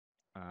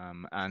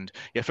And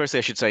yeah, firstly,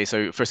 I should say,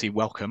 so firstly,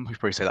 welcome. We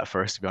probably say that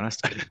first, to be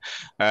honest.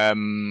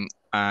 Um,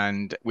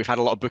 and we've had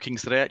a lot of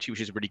bookings today, actually,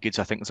 which is really good.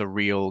 So I think there's a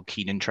real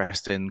keen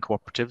interest in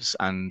cooperatives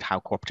and how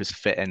cooperatives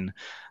fit in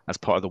as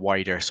part of the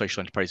wider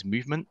social enterprise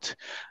movement.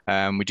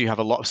 We do have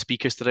a lot of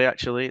speakers today,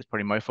 actually. It's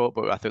probably my fault,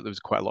 but I thought there was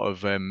quite a lot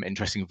of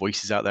interesting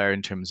voices out there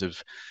in terms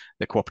of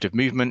the cooperative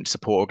movement,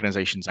 support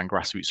organizations, and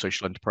grassroots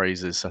social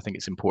enterprises. So I think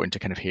it's important to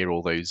kind of hear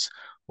all those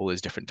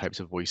different types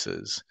of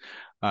voices.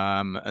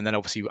 And then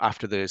obviously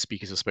after the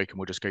speakers have spoken,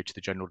 we'll just go to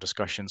the general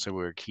discussion. So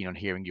we're keen on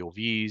hearing your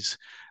views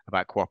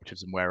about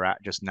cooperatives and where we're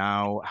at just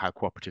now, how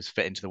cooperatives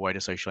fit into the wider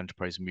social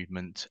enterprise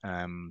movement,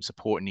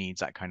 support needs,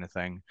 that kind of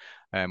thing.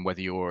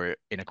 Whether you're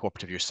in a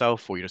cooperative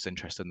yourself or you're just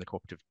interested in the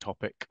cooperative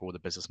topic or the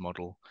business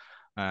model.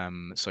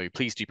 So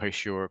please do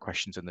post your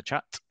questions in the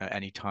chat at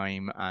any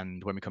time.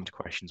 And when we come to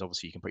questions,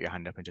 obviously you can put your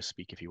hand up and just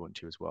speak if you want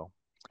to as well.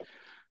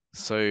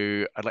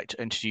 So I'd like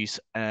to introduce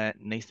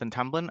Nathan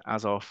Tamblyn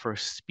as our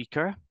first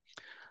speaker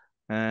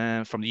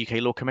from the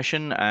UK Law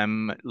Commission,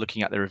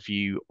 looking at the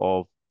review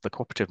of the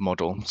cooperative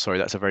model. Sorry,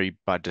 that's a very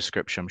bad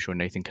description. I'm sure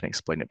Nathan can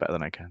explain it better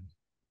than I can.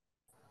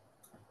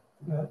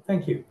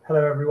 Thank you.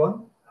 Hello,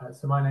 everyone.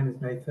 So my name is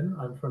Nathan.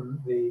 I'm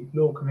from the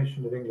Law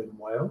Commission of England and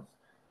Wales.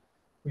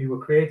 We were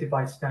created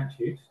by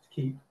statute to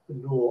keep the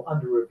law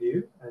under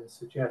review and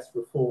suggest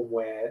reform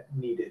where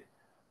needed.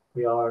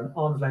 We are an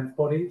arm's length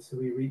body, so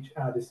we reach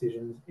our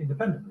decisions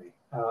independently.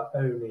 Our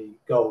only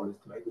goal is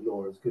to make the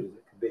law as good as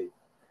it can be.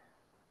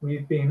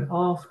 We've been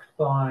asked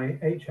by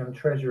HM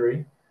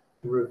Treasury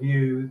to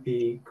review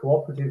the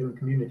Cooperative and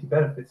Community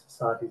Benefit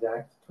Societies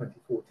Act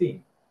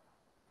 2014.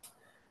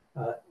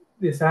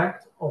 This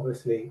act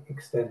obviously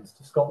extends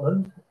to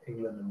Scotland,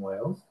 England and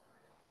Wales.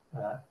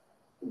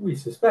 We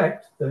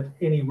suspect that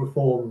any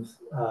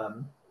reforms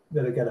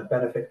that are going to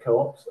benefit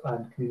co-ops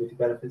and community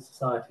benefit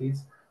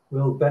societies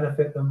will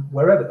benefit them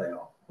wherever they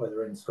are,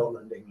 whether in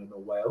Scotland, England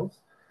or Wales.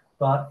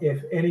 But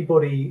if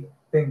anybody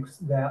thinks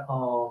there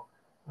are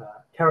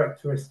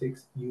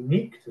characteristics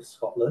unique to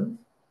Scotland,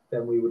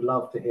 then we would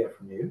love to hear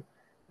from you.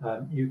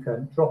 You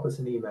can drop us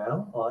an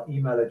email. Our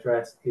email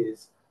address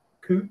is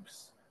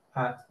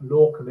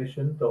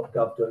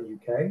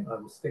coops@lawcommission.gov.uk. I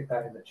will stick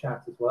that in the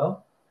chat as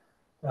well.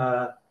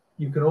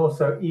 You can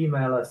also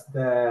email us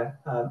there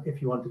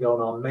if you want to go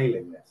on our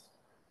mailing list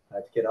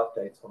to get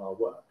updates on our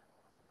work.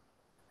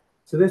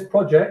 So this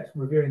project,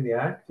 reviewing the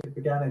Act, it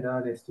began in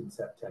earnest in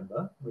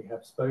September. We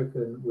have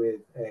spoken with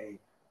a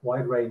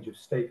wide range of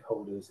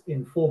stakeholders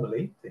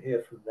informally to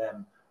hear from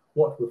them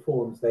what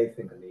reforms they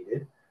think are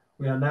needed.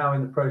 We are now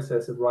in the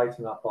process of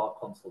writing up our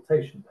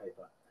consultation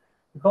paper.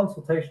 The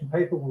consultation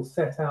paper will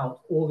set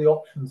out all the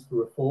options for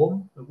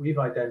reform that we've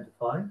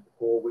identified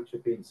or which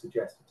have been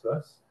suggested to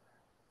us,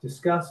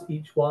 discuss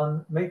each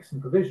one, make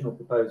some provisional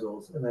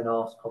proposals, and then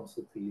ask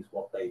consultees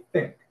what they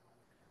think.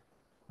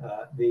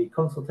 The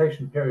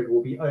consultation period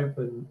will be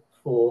open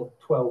for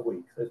 12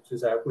 weeks.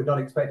 We're not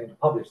expecting to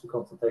publish the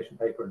consultation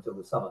paper until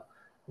the summer.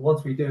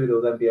 Once we do,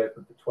 it'll then be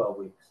open for 12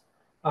 weeks.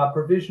 Our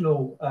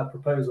provisional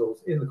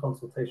proposals in the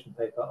consultation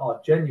paper are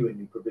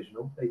genuinely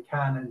provisional. They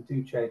can and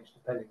do change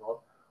depending on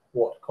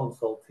what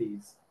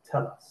consultees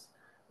tell us.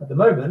 At the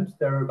moment,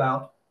 there are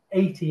about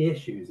 80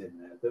 issues in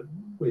there that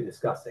we're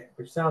discussing,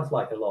 which sounds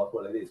like a lot.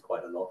 Well, it is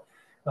quite a lot,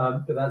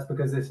 but that's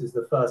because this is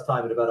the first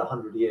time in about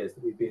 100 years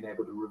that we've been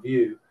able to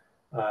review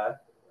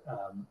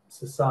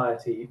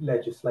society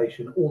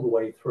legislation all the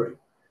way through.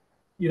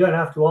 You don't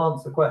have to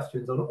answer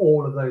questions on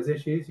all of those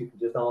issues. You can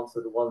just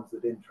answer the ones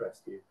that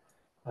interest you.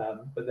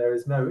 But there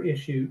is no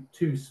issue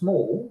too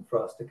small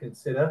for us to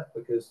consider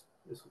because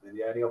this will be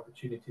the only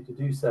opportunity to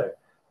do so,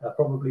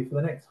 probably for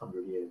the next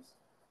 100 years.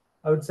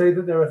 I would say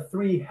that there are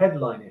three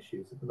headline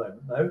issues at the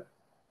moment, though.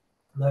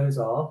 Those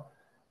are,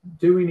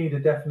 do we need a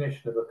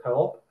definition of a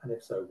co-op, and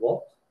if so,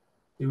 what?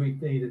 Do we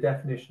need a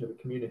definition of a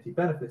community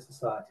benefit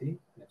society,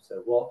 and if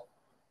so, what?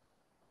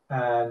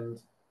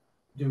 And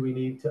do we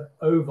need to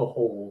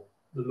overhaul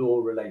the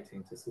law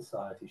relating to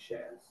society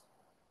shares?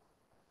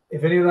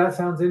 If any of that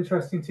sounds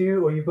interesting to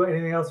you, or you've got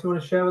anything else you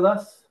want to share with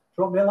us,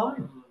 drop me a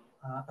line.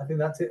 I think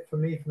that's it for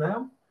me for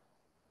now.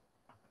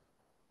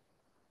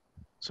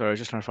 So I was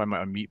just trying to find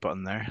my unmute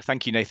button there.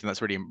 Thank you, Nathan.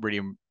 That's really,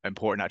 really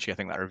important, actually, I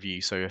think, that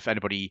review. So if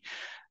anybody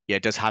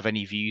does have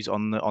any views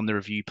on the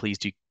review, please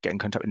do get in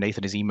contact with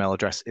Nathan. His email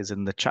address is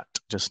in the chat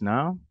just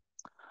now.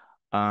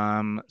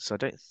 So I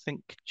don't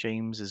think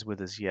James is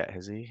with us yet,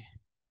 has he?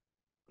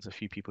 There's a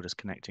few people just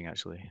connecting,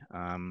 actually.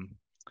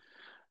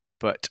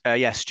 But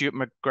yeah, Stewart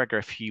Macgregor,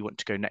 if you want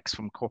to go next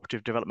from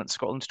Cooperative Development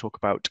Scotland to talk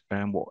about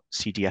what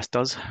CDS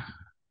does.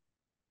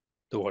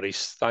 No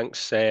worries.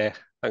 Thanks,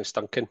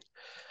 Duncan.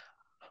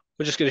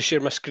 I'm just going to share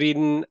my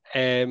screen.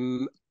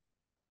 I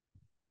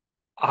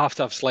have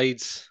to have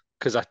slides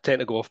because I tend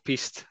to go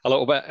off-piste a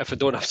little bit if I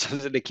don't have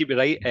something to keep me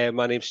right.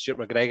 My name's Stewart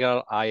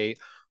Macgregor. I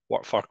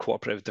work for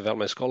Cooperative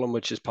Development Scotland,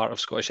 which is part of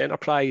Scottish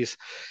Enterprise.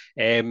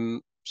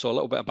 So a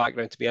little bit of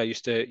background to me, I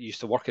used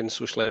to work in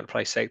social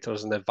enterprise sector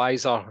as an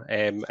advisor,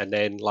 and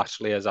then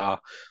lastly as a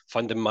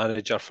funding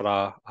manager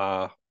for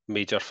a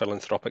major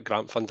philanthropic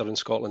grant funder in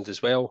Scotland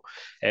as well.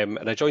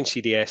 And I joined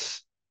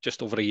CDS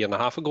just over a year and a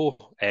half ago,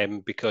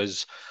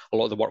 because a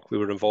lot of the work we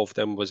were involved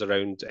in was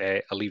around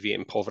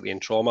alleviating poverty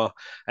and trauma,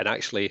 and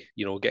actually,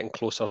 getting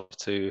closer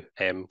to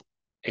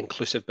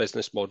inclusive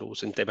business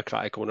models and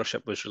democratic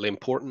ownership was really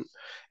important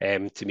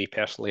to me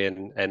personally,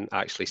 and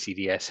actually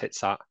CDS hits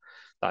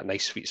that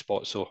nice sweet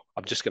spot. So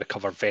I'm just going to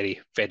cover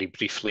very, very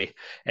briefly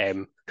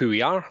who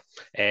we are.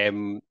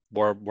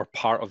 We're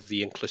part of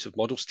the Inclusive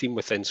Models team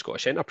within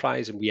Scottish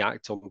Enterprise, and we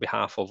act on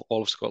behalf of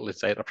all of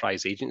Scotland's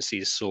enterprise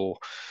agencies. So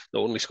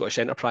not only Scottish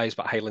Enterprise,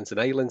 but Highlands and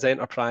Islands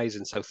Enterprise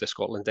and South of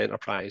Scotland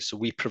Enterprise. So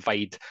we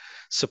provide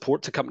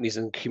support to companies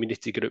and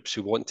community groups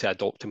who want to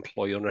adopt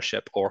employee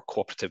ownership or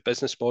cooperative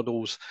business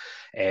models.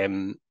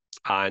 And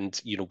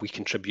we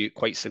contribute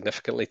quite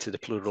significantly to the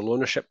plural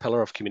ownership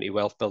pillar of community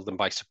wealth building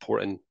by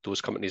supporting those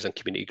companies and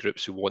community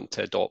groups who want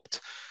to adopt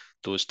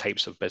those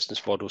types of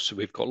business models. So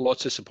we've got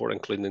lots of support,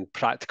 including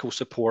practical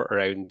support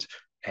around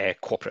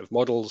cooperative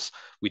models.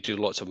 We do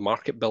lots of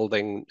market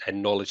building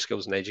and knowledge,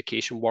 skills, and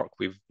education work.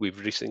 We've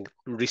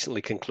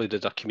recently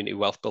concluded a community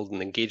wealth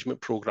building engagement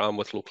program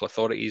with local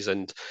authorities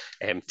and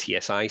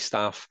TSI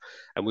staff,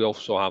 and we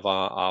also have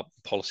a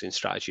policy and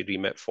strategy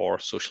remit for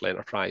social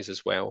enterprise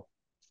as well.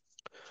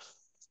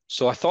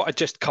 So I thought I'd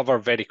just cover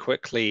very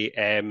quickly,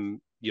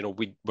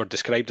 we're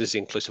described as the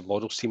Inclusive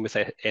Models team with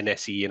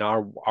NSE, and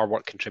our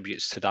work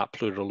contributes to that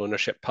plural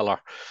ownership pillar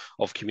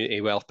of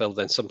community wealth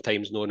building,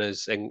 sometimes known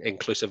as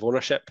inclusive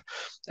ownership.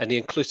 And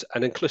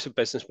an inclusive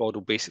business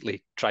model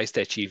basically tries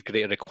to achieve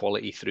greater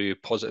equality through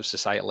positive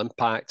societal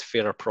impact,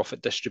 fairer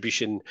profit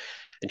distribution,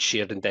 and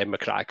shared and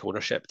democratic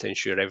ownership to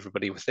ensure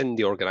everybody within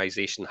the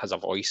organisation has a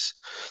voice.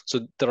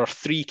 So there are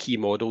three key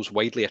models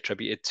widely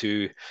attributed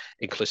to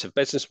inclusive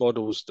business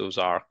models. Those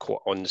are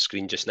on the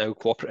screen just now: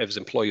 cooperatives,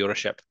 employee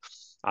ownership,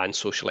 and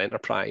social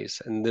enterprise.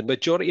 And the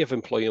majority of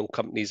employee-owned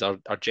companies are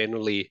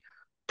generally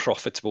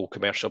profitable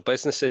commercial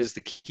businesses.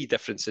 The key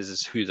difference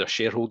is who their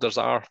shareholders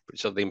are,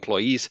 which are the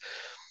employees.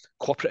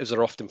 Cooperatives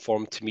are often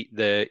formed to meet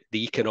the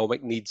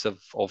economic needs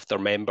of their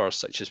members,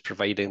 such as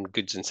providing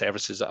goods and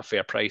services at a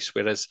fair price,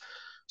 whereas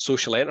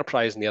social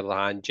enterprise, on the other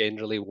hand,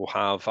 generally will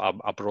have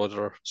a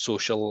broader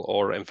social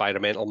or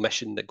environmental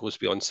mission that goes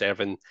beyond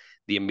serving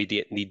the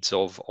immediate needs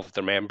of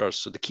their members.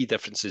 So the key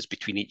differences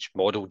between each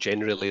model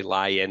generally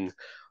lie in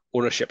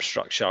ownership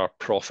structure,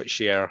 profit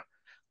share,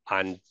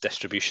 and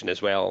distribution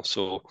as well.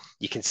 So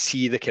you can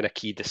see the kind of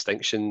key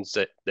distinctions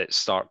that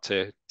start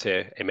to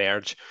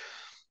emerge.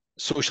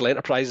 Social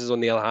enterprises, on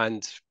the other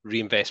hand,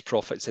 reinvest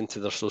profits into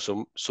their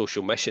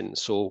social mission.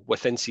 So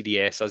within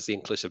CDS, as the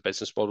Inclusive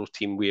Business Model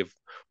team, we've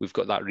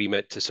got that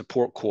remit to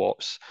support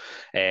co-ops,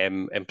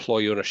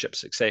 employee ownership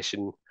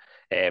succession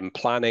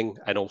planning,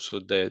 and also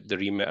the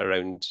remit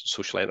around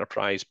social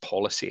enterprise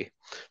policy.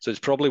 So it's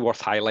probably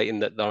worth highlighting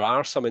that there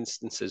are some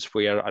instances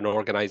where an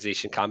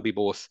organisation can be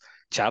both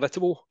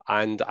charitable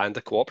and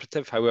a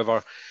cooperative.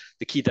 However,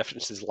 the key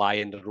differences lie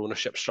in their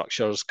ownership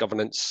structures,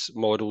 governance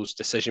models,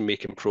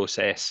 decision-making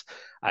process,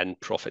 and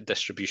profit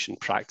distribution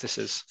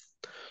practices.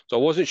 So I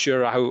wasn't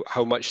sure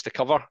how much to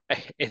cover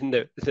in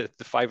the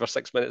 5 or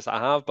 6 minutes I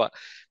have, but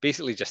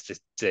basically just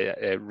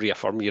to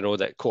reaffirm,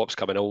 that co-ops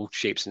come in all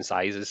shapes and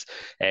sizes.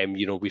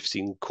 We've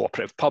seen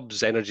cooperative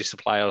pubs, energy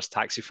suppliers,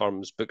 taxi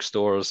firms,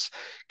 bookstores,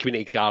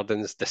 community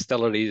gardens,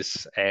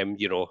 distilleries.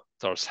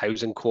 There's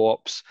housing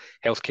co-ops,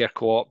 healthcare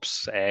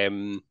co-ops,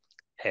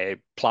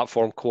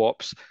 platform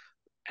co-ops.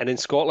 And in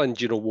Scotland,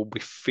 we'll be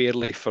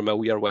fairly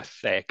familiar with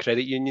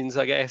credit unions,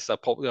 I guess, a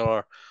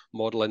popular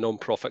model of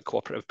non-profit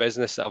cooperative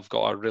business that have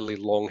got a really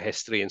long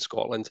history in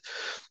Scotland.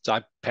 So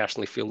I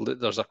personally feel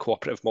that there's a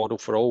cooperative model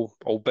for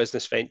all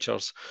business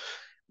ventures.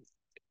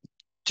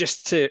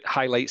 Just to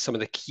highlight some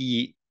of the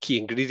key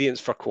ingredients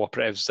for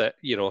cooperatives, that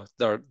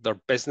their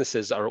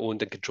businesses are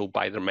owned and controlled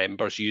by their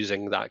members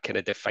using that kind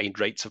of defined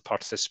rights of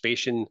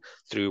participation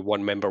through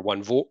one member,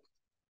 one vote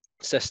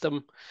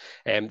system.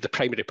 The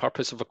primary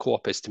purpose of a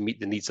co-op is to meet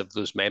the needs of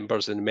those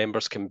members, and the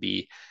members can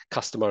be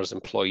customers,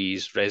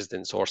 employees,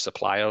 residents, or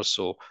suppliers.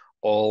 So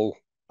all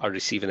are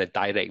receiving a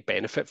direct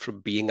benefit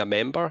from being a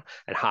member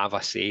and have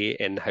a say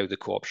in how the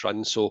co-ops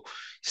run. So you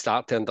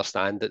start to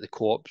understand that the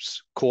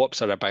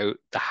co-ops are about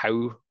the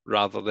how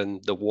rather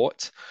than the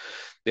what.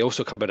 They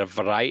also come in a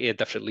variety of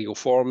different legal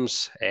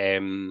forms.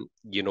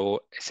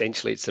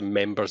 Essentially it's the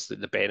members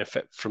that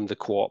benefit from the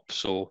co-op.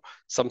 So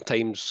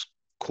sometimes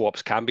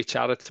co-ops can be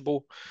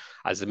charitable,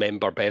 as the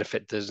member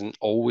benefit doesn't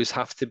always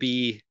have to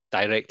be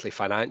directly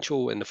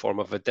financial in the form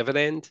of a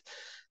dividend.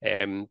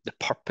 The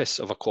purpose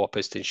of a co-op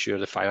is to ensure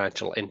the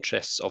financial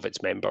interests of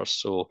its members.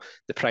 So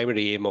the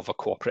primary aim of a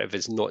cooperative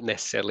is not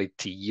necessarily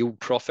to yield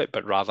profit,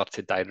 but rather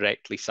to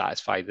directly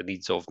satisfy the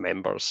needs of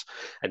members.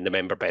 And the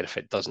member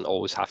benefit doesn't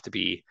always have to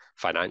be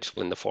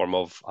financial in the form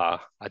of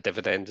a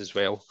dividend as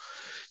well.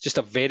 Just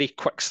a very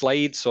quick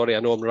slide. Sorry, I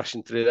know I'm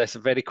rushing through this. A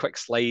very quick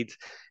slide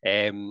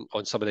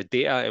on some of the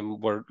data, and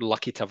we're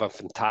lucky to have a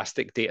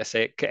fantastic data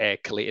set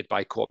collated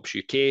by Co-ops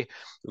UK.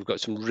 We've got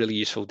some really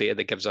useful data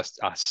that gives us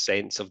a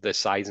sense of the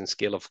size and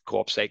scale of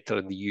co-op sector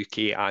in the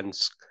UK and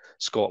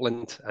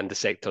Scotland and the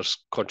sector's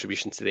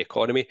contribution to the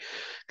economy,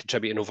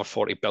 contributing over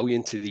 40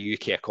 billion to the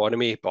UK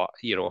economy. But,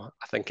 you know,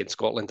 I think in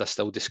Scotland, I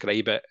still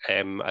describe it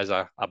as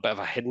a bit of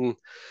a hidden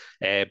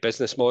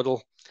business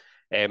model.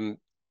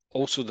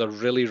 Also, they're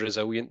really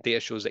resilient. Data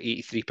shows that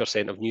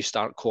 83% of new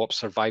start co-ops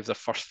survive their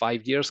first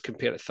 5 years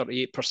compared to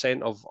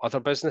 38% of other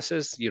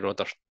businesses. You know,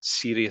 they're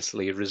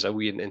seriously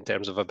resilient in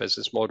terms of a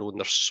business model, and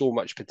there's so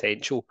much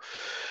potential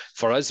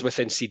for us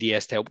within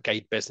CDS to help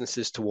guide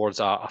businesses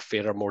towards a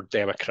fairer, more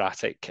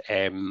democratic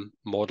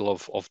model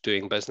of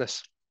doing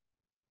business.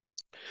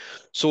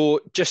 So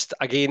just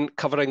again,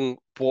 covering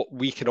what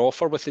we can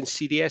offer within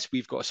CDS,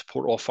 we've got a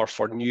support offer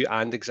for new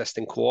and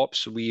existing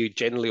co-ops. We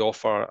generally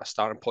offer a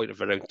starting point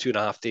of around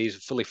 2.5 days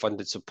of fully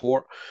funded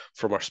support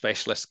from our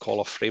specialist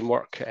call-off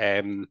framework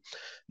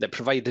that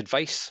provide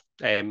advice,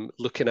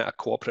 looking at a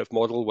cooperative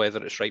model,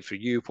 whether it's right for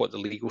you, what the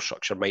legal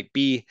structure might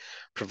be,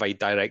 provide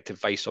direct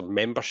advice on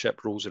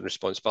membership, roles and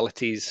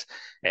responsibilities.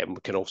 We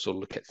can also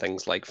look at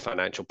things like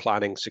financial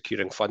planning,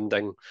 securing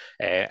funding,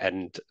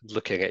 and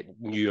looking at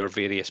new or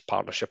various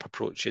partnership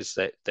approaches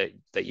that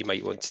you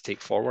might want to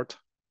take forward.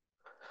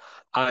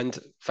 And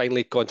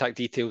finally, contact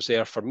details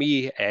there for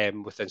me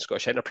within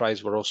Scottish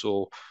Enterprise. We're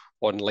also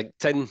on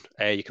LinkedIn.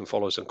 You can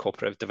follow us on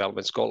Cooperative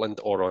Development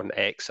Scotland or on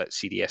X at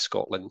CDS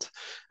Scotland,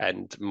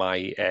 and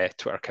my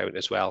Twitter account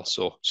as well.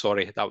 So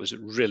sorry, that was a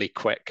really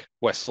quick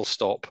whistle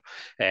stop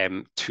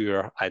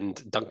tour.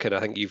 And Duncan, I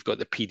think you've got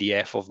the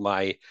PDF of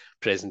my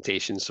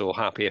presentation. So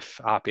happy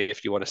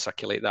if you want to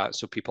circulate that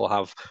so people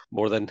have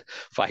more than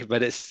 5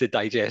 minutes to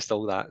digest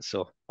all that.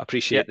 So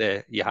appreciate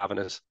you having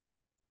us.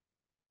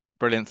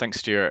 Brilliant. Thanks,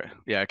 Stewart.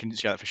 Yeah, I can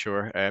share that for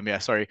sure. Yeah,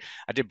 sorry.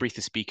 I did brief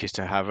the speakers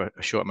to have a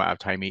short amount of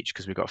time each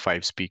because we've got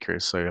 5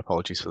 speakers. So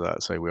apologies for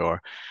that. So we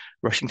are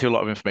rushing through a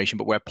lot of information,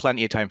 but we have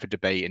plenty of time for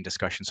debate and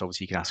discussion. So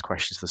obviously you can ask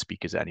questions to the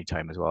speakers at any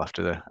time as well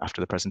after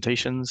the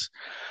presentations.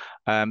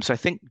 So I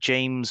think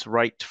James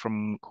Wright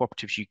from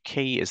Cooperatives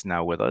UK is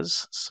now with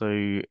us.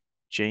 So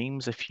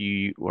James, if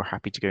you were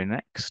happy to go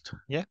next.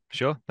 Yeah,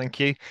 sure. Thank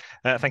you.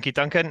 Thank you,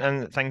 Duncan,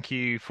 and thank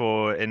you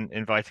for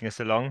inviting us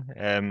along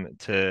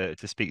to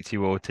speak to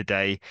you all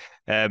today.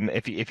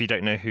 If you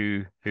don't know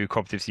who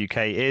Cooperatives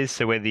UK is,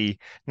 so we're the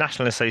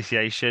national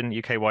association,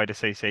 UK-wide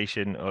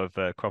association of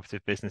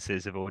cooperative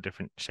businesses of all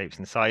different shapes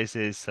and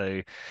sizes.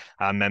 So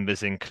our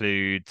members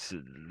include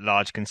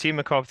large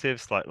consumer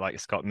cooperatives like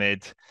Scott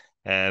Mid,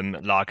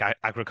 large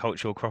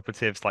agricultural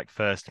cooperatives like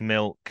First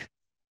Milk,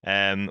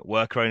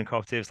 worker-owned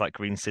cooperatives like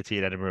Green City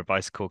and Edinburgh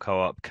Bicycle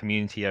Co-op,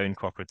 community-owned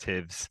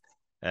cooperatives,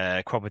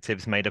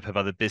 cooperatives made up of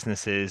other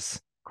businesses,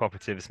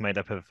 cooperatives made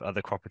up of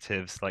other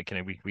cooperatives. Like, you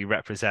know, we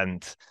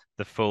represent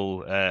the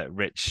full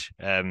rich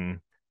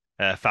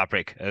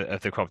fabric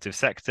of the cooperative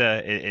sector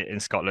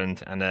in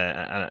Scotland and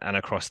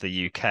across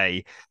the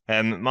UK.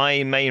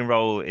 My main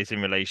role is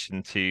in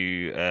relation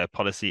to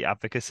policy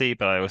advocacy,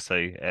 but I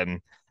also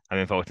I'm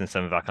involved in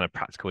some of our kind of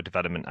practical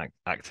development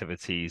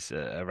activities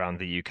around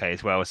the UK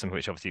as well, some of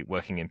which obviously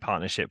working in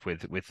partnership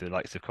with the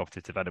likes of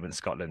Cooperative Development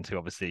Scotland, who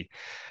obviously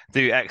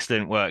do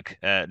excellent work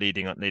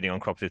leading on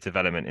cooperative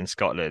development in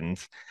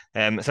Scotland.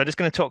 So I'm just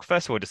going to talk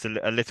first of all just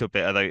a little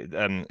bit,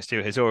 although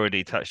Stewart has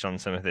already touched on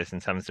some of this in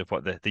terms of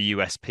what the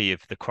USP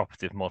of the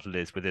cooperative model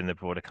is within the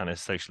broader kind of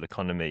social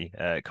economy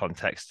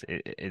context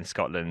in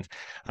Scotland.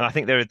 And I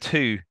think there are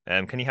two.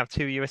 Can you have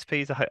 2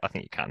 USPs? I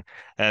think you can.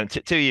 2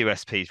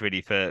 USPs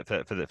really for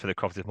the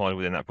cooperative model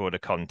within that broader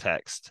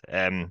context.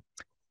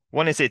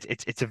 One is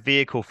it's a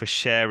vehicle for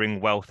sharing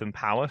wealth and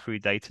power through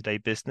day-to-day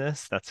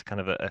business. That's kind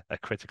of a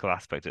critical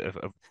aspect of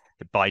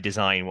by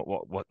design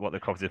what the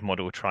cooperative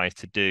model tries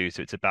to do.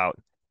 So it's about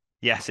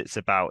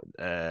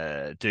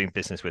doing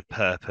business with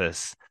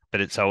purpose,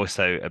 but it's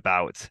also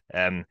about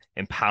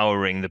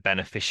empowering the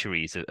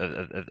beneficiaries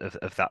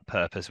of that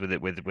purpose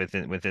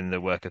within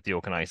the work of the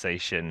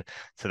organisation,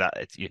 so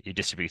that you're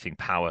distributing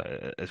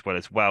power as well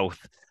as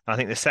wealth. I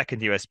think the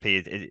second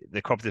USP is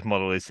the cooperative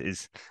model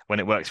is when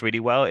it works really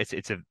well, it's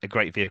a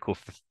great vehicle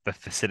for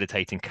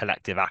facilitating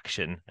collective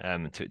action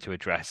to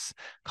address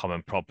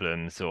common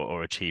problems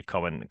or achieve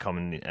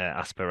common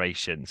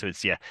aspirations. So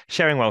it's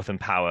sharing wealth and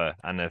power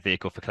and a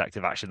vehicle for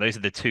collective action. Those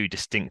are the 2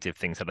 distinctive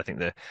things that I think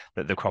that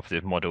the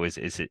cooperative model is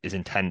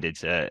intended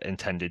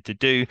to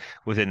do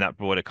within that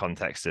broader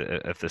context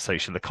of the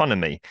social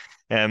economy.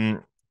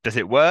 Does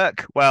it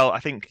work? Well, I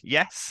think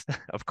yes.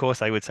 Of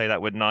course, I would say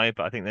that, wouldn't I?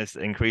 But I think there's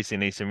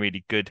increasingly some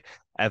really good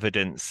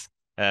evidence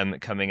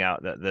coming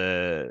out that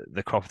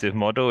the cooperative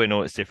model in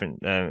all its different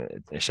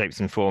shapes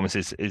and forms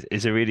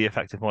is a really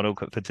effective model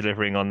for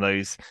delivering on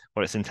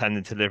what it's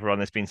intended to deliver on.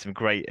 There's been some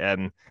great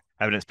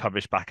evidence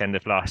published back end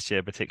of last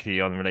year,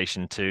 particularly on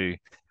relation to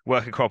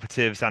worker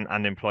cooperatives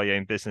and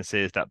employee-owned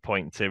businesses that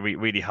point to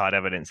really hard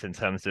evidence in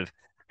terms of,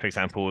 for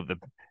example, the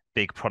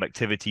big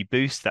productivity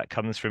boost that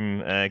comes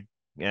from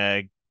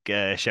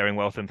sharing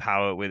wealth and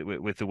power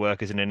with the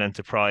workers in an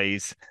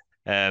enterprise,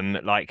 more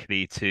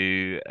likely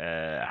to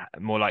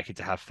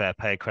have fair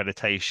pay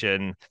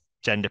accreditation.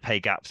 Gender pay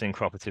gaps in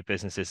cooperative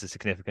businesses are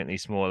significantly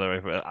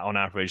smaller on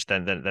average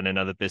than in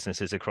other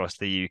businesses across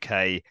the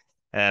UK.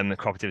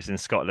 cooperatives in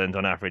Scotland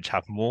on average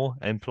have more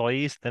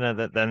employees than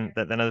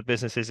other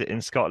businesses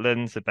in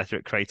Scotland. They're better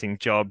at creating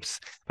jobs,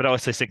 but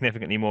also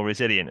significantly more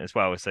resilient as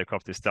well. So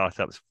cooperative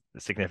startups are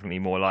significantly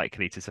more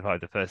likely to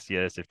survive the first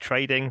years of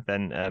trading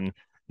than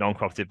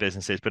non-cooperative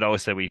businesses. But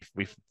also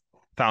we've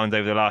found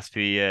over the last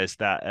few years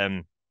that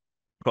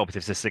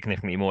cooperatives are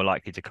significantly more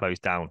likely to close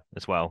down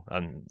as well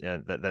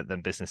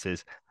than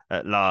businesses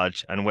at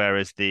large. And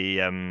whereas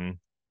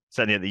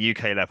certainly at the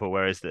UK level,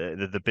 whereas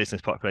the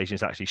business population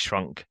has actually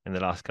shrunk in the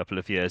last couple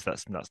of years,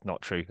 that's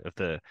not true of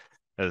the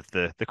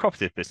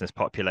cooperative business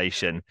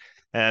population.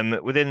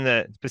 Within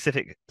the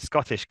specific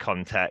Scottish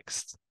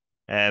context,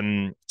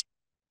 sorry,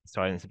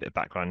 there's a bit of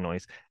background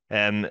noise.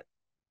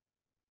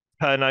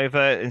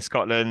 Turnover in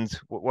Scotland,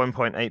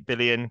 1.8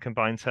 billion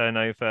combined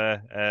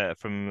turnover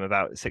from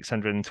about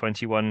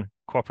 621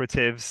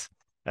 cooperatives,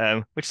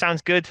 which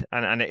sounds good,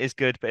 and it is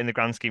good, but in the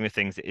grand scheme of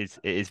things, it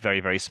is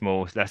very, very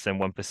small. Less than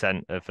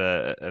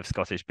 1% of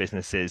Scottish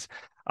businesses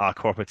are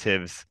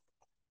cooperatives.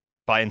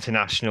 By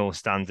international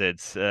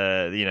standards,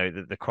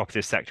 the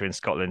cooperative sector in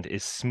Scotland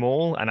is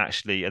small, and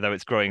actually, although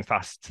it's growing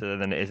faster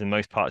than it is in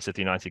most parts of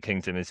the United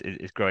Kingdom, is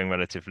growing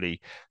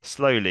relatively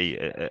slowly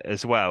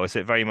as well. So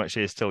it very much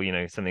is still,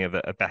 something of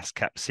a best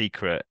kept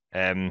secret.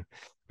 We've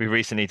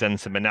recently done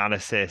some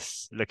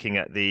analysis looking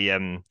at the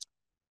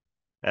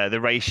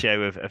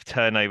ratio of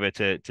turnover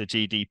to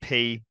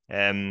GDP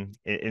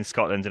in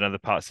Scotland and other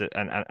parts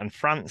and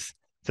France.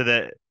 So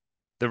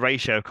the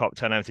ratio of co-op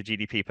turnover to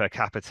GDP per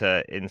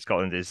capita in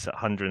Scotland is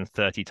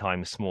 130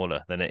 times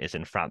smaller than it is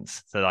in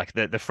France. So like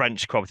the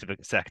French cooperative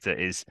sector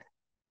is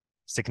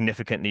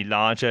significantly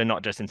larger,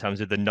 not just in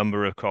terms of the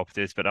number of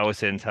cooperatives, but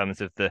also in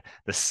terms of the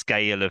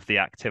scale of the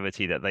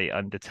activity that they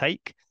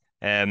undertake.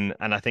 And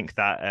I think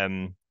that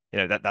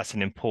that's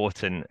an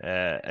important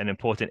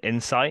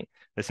insight.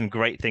 There's some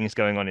great things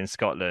going on in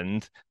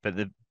Scotland, but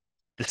the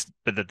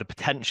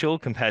potential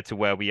compared to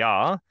where we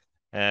are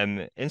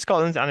in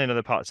Scotland and in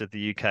other parts of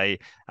the UK,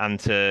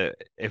 and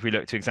if we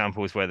look to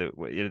examples where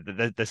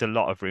there's a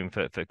lot of room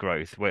for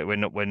growth. We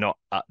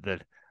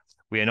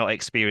are not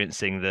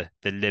experiencing the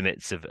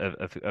limits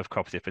of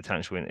cooperative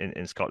potential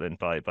in Scotland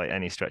by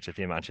any stretch of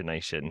the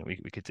imagination. We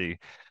could do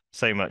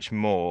so much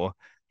more.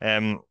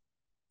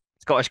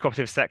 Scottish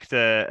cooperative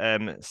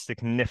sector,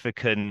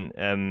 significant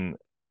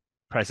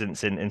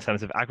presence in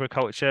terms of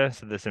agriculture.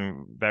 So there's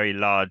some very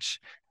large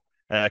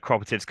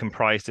cooperatives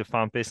comprised of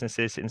farm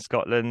businesses in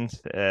Scotland,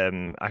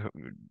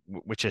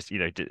 which is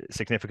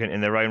significant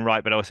in their own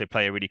right, but also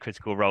play a really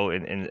critical role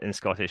in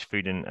Scottish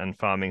food and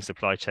farming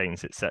supply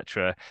chains,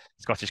 etc.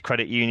 Scottish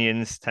credit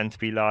unions tend to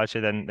be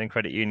larger than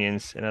credit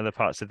unions in other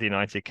parts of the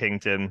United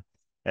Kingdom.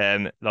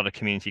 A lot of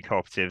community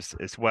cooperatives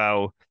as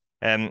well.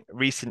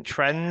 Recent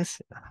trends,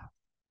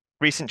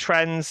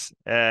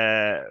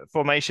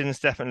 formations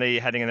definitely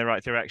heading in the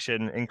right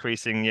direction,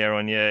 increasing year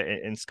on year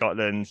in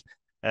Scotland.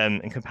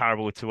 And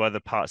comparable to other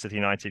parts of the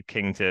United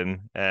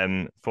Kingdom,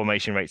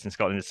 formation rates in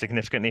Scotland are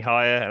significantly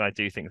higher, and I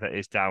do think that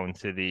is down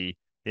to the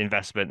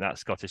investment that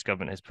Scottish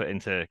government has put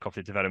into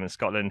Cooperative Development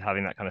Scotland.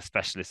 Having that kind of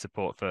specialist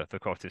support for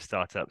cooperative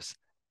startups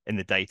in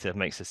the data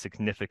makes a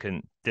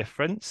significant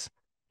difference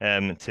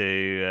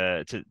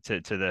to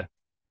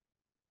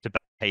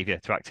behaviour,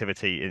 to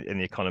activity in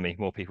the economy.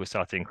 More people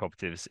starting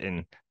cooperatives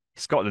in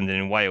Scotland and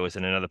in Wales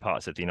and in other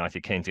parts of the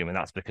United Kingdom, and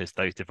that's because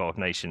those devolved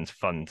nations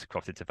fund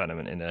cooperative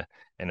development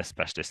in a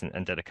specialist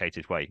and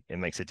dedicated way. It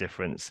makes a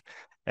difference.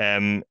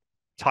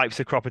 Types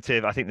of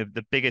cooperative, I think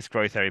the biggest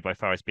growth area by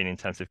far has been in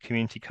terms of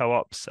community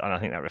co-ops, and I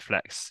think that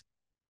reflects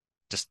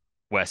just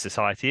where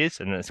society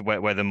is, and that's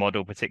where the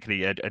model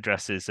particularly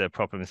addresses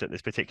problems at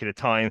this particular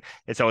time.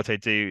 It's also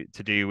to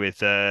do with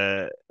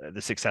the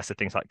success of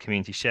things like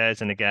community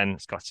shares, and again,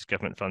 Scottish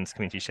Government funds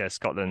Community Shares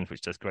Scotland,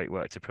 which does great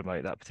work to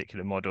promote that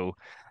particular model.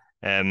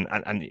 And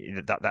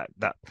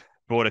that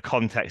broader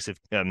context of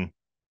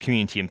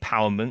community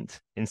empowerment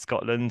in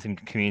Scotland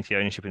and community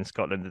ownership in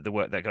Scotland, the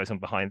work that goes on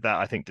behind that,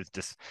 I think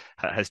just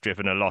has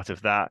driven a lot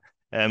of that.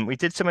 We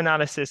did some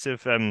analysis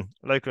of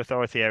local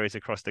authority areas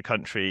across the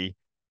country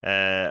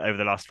over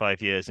the last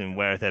 5 years, and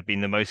where there have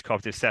been the most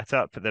cooperatives set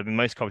up. There have been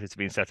most cooperatives have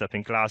been set up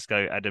in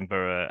Glasgow,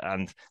 Edinburgh,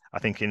 and I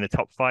think in the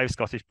top 5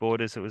 Scottish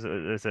borders,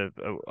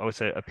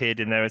 also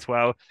appeared in there as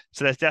well.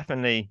 So there's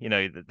definitely,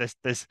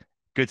 there's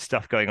good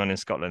stuff going on in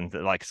Scotland.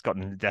 Like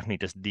Scotland definitely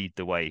just lead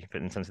the way, but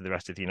in terms of the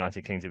rest of the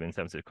United Kingdom, in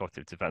terms of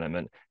cooperative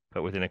development,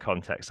 but within a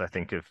context, I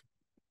think, of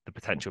the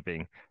potential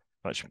being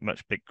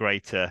much big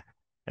greater.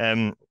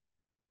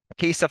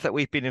 Key stuff that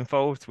we've been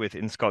involved with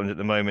in Scotland at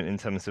the moment in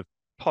terms of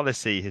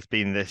policy has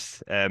been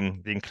this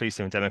the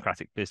Inclusive and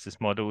Democratic Business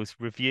Models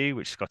Review,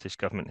 which Scottish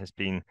Government has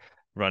been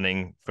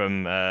running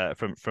from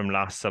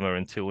last summer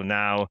until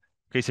now.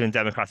 Inclusive and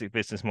Democratic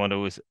Business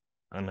Models,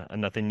 and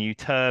another new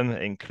term,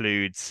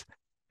 includes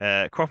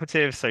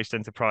cooperatives, social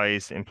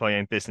enterprise,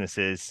 employee-owned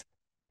businesses.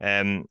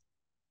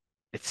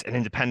 It's an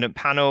independent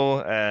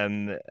panel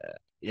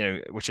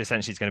which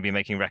essentially is going to be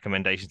making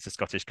recommendations to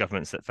Scottish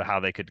governments for how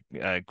they could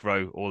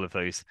grow all of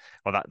those,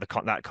 or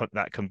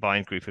that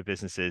combined group of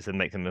businesses, and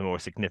make them a more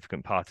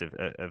significant part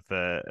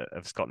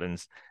of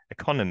Scotland's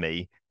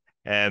economy.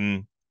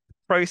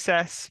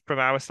 Process from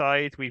our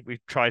side,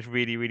 we've tried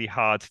really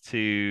hard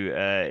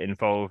to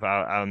involve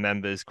our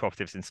members,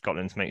 cooperatives in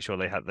Scotland, to make sure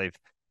they've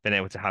been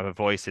able to have a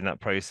voice in that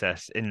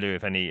process in lieu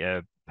of any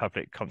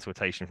public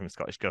consultation from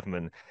Scottish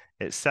government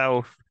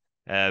itself.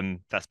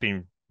 That's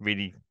been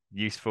really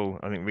useful,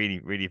 I think,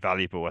 really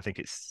valuable. I think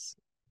it's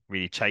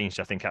really changed,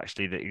 I think,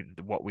 actually,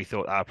 that what we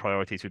thought our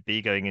priorities would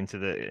be going into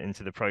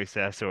the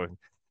process, or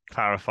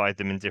clarified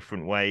them in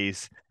different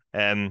ways.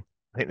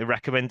 I think the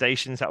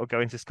recommendations that will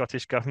go into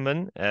Scottish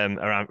government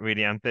are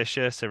really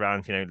ambitious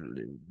around,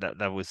 that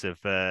levels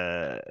of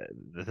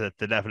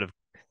the level of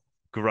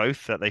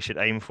growth that they should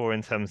aim for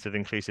in terms of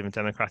inclusive and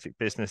democratic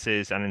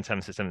businesses, and in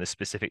terms of some of the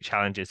specific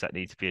challenges that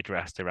need to be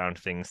addressed around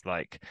things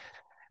like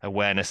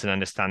awareness and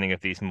understanding of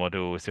these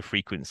models, the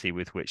frequency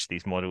with which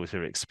these models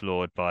are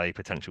explored by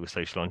potential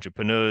social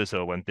entrepreneurs,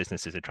 or when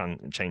businesses are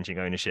changing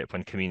ownership,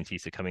 when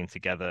communities are coming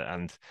together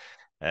and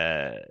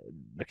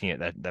looking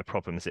at their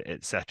problems,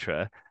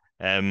 etc.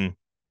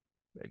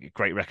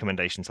 Great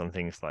recommendations on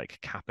things like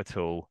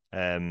capital,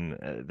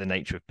 the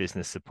nature of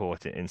business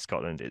support in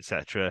Scotland,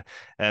 etc.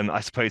 I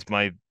suppose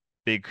my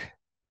big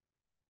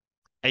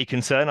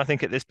concern, I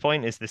think, at this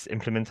point is this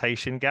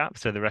implementation gap.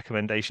 So the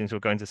recommendations will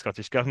go into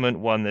Scottish government.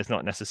 One, those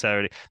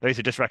are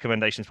just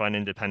recommendations by an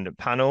independent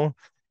panel.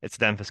 It's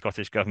then for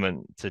Scottish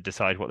government to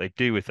decide what they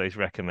do with those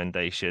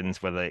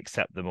recommendations, whether they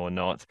accept them or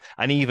not.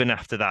 And even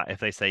after that, if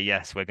they say,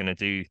 yes, we're going to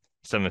do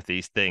some of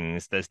these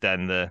things, there's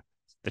then the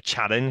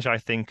challenge, I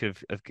think,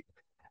 of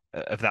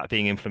that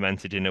being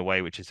implemented in a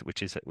way which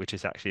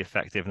is actually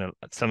effective. And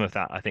some of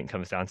that, I think,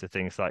 comes down to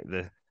things like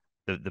the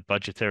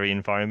budgetary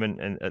environment.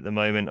 And at the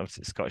moment,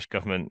 obviously, the Scottish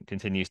government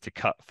continues to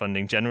cut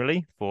funding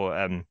generally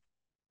for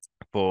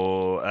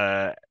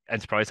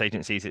enterprise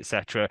agencies,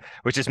 etc.,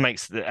 which just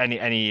makes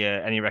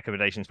any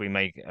recommendations we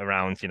make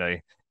around,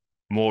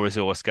 more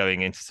resource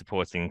going into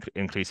supporting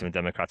inclusive and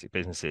democratic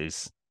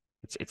businesses.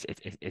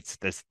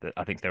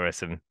 I think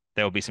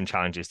there will be some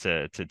challenges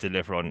to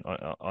deliver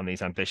on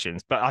these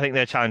ambitions, but I think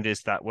there are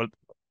challenges that will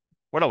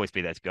always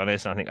be there, to be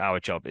honest. And I think our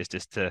job is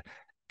just to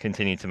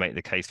continue to make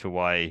the case for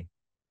why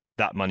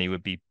that money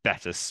would be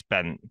better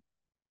spent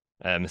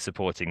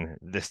supporting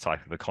this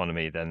type of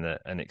economy than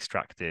an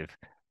extractive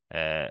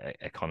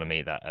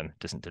economy that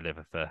doesn't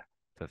deliver for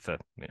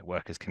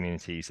workers,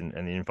 communities, and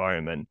the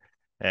environment.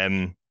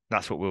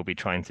 That's what we'll be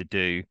trying to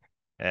do.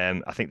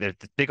 I think there's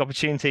big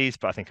opportunities,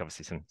 but I think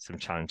obviously some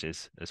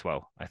challenges as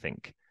well. I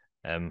think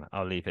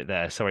I'll leave it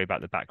there. Sorry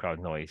about the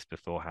background noise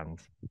beforehand.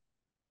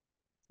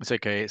 It's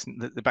okay.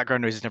 The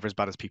background noise is never as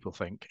bad as people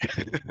think.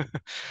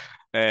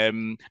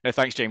 No,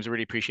 thanks, James. I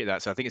really appreciate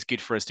that. So I think it's good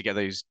for us to get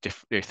those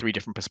three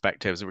different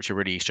perspectives, which are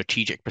really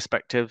strategic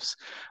perspectives,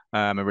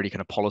 and really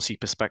kind of policy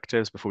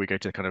perspectives, before we go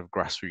to the kind of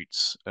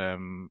grassroots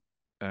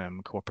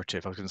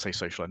cooperative. I was going to say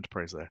social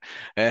enterprise there.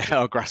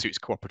 Our grassroots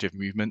cooperative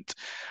movement.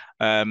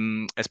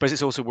 I suppose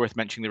it's also worth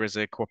mentioning there is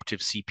a cooperative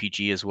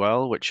CPG as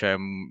well, which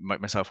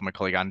myself and my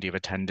colleague Andy have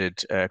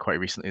attended quite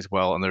recently as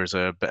well. And there's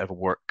a bit of a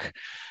work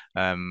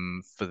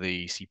for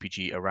the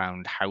CPG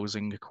around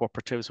housing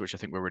cooperatives, which I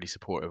think we're really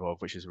supportive of,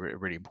 which is a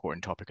really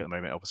important topic at the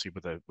moment, obviously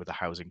with the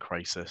housing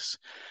crisis.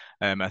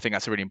 I think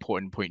that's a really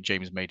important point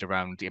James made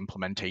around the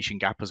implementation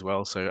gap as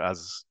well. So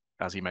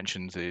as he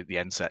mentioned, the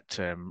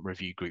NSET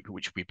review group,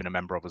 which we've been a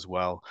member of as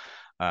well,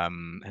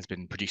 has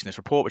been producing this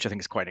report, which I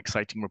think is quite an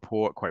exciting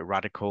report, quite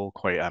radical,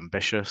 quite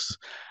ambitious.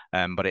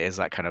 But it is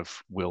that kind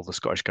of, will the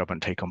Scottish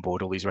government take on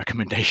board all these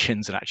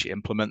recommendations and actually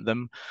implement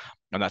them?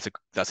 And that's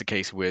a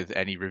case with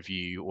any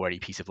review or any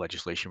piece of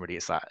legislation. Really,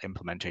 it's that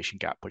implementation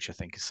gap, which I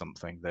think is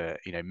something that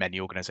many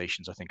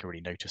organisations I think are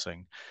really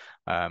noticing.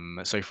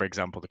 So, for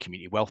example, the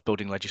community wealth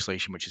building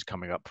legislation, which is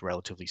coming up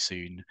relatively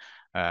soon,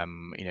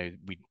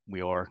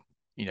 we are.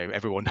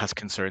 Everyone has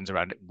concerns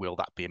around it. Will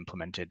that be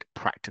implemented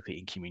practically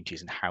in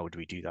communities, and how do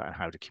we do that, and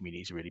how do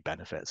communities really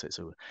benefit?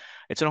 So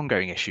it's an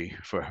ongoing issue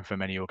for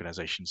many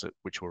organisations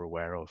which we're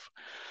aware of.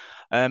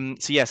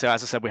 So as I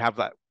said, we have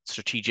that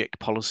strategic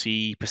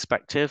policy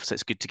perspective. So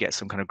it's good to get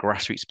some kind of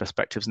grassroots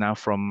perspectives now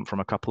from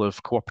a couple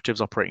of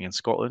cooperatives operating in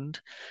Scotland.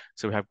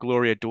 So we have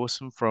Gloria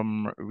Dawson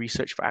from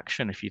Research for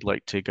Action. If you'd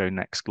like to go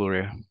next,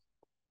 Gloria.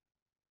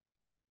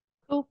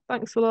 Cool.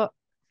 Thanks a lot,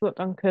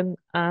 Duncan,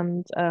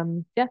 and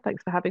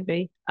thanks for having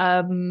me.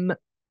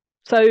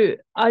 So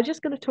I'm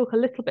just going to talk a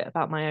little bit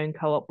about my own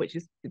co-op, which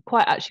is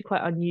quite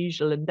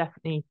unusual, and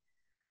definitely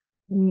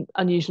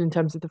unusual in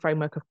terms of the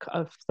framework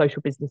of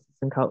social businesses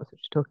and co-ops, which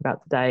we're talking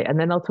about today. And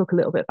then I'll talk a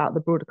little bit about the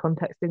broader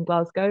context in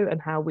Glasgow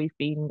and how we've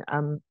been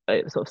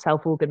sort of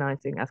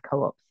self-organising as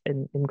co-ops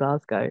in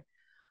Glasgow.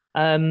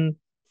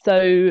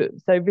 So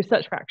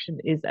Research for Action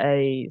is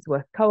a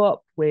work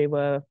co-op. We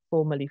were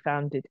formally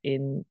founded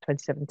in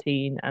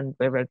 2017, and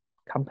we're a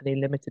company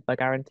limited by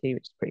guarantee,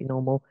 which is pretty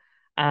normal.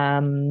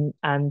 And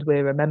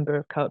we're a member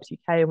of Co-ops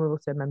UK, and we're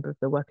also a member of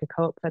the Worker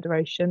Co-op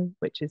Federation,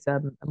 which is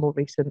a more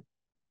recent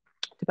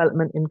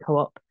development in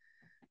co-op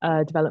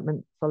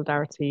development,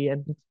 solidarity,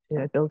 and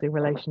building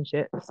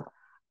relationships.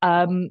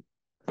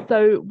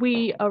 So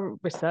we are a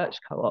research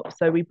co-op.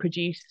 So we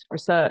produce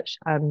research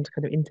and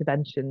kind of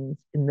interventions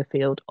in the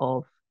field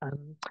of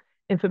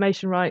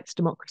information rights,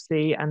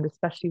 democracy, and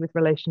especially with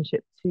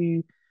relationship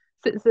to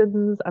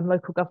citizens and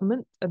local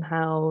government, and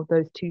how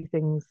those two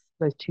kind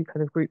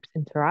of groups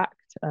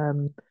interact.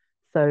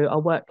 So our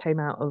work came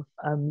out of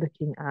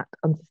looking at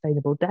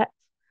unsustainable debt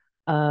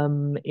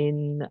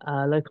in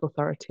local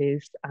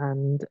authorities,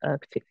 and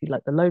particularly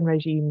like the loan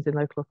regimes in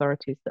local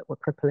authorities that were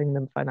crippling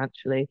them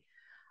financially.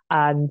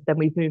 And then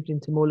we've moved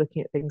into more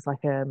looking at things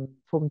like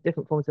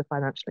different forms of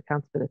financial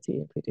accountability,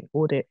 including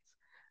audits.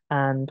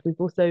 And we've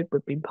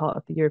been part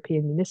of the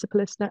European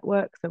Municipalist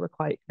Network, so we're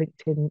quite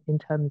linked in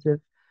terms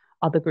of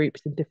other groups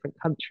in different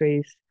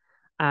countries.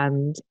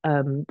 And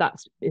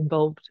that's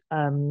involved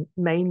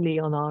mainly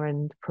on our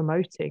end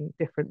promoting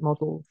different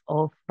models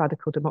of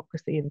radical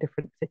democracy in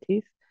different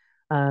cities,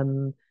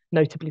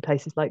 notably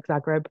places like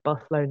Zagreb,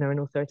 Barcelona,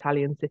 and also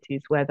Italian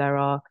cities where there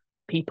are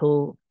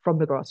people from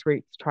the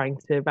grassroots trying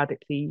to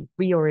radically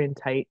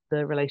reorientate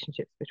the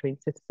relationships between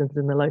citizens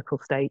and the local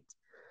state.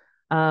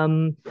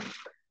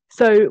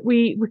 So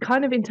we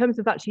kind of, in terms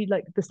of actually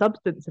like the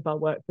substance of our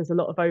work, there's a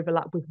lot of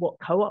overlap with what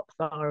co-ops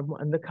are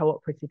and the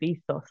cooperative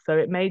ethos. So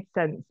it made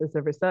sense as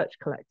a research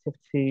collective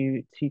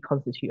to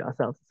constitute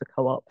ourselves as a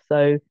co-op.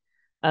 So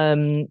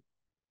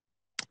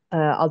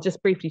I'll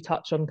just briefly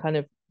touch on kind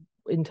of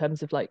in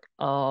terms of like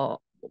how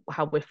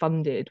we're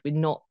funded. We're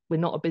not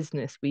a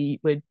business.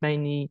 We're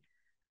mainly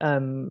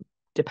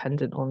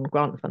dependent on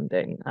grant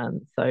funding,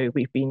 and so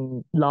we've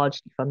been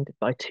largely funded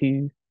by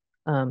two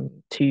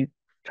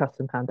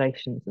trusts and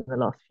foundations in the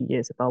last few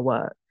years of our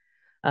work.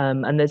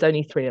 And there's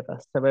only 3 of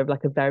us, so we're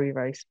like a very,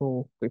 very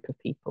small group of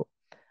people.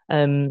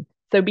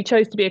 So we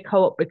chose to be a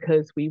co-op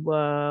because we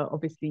were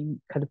obviously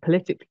kind of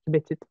politically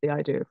committed to the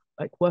idea of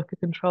like worker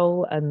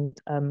control and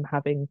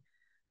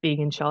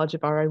being in charge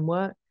of our own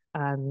work,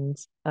 and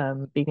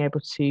being able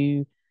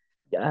to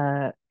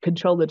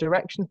control the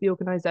direction of the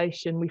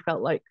organisation. We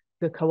felt like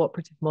the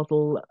cooperative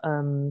model,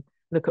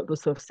 the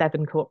sort of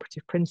 7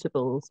 cooperative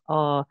principles,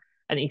 are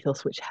an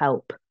ethos which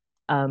help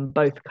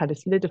both kind of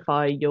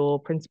solidify your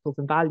principles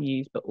and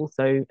values, but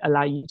also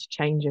allow you to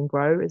change and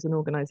grow as an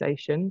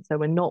organisation. So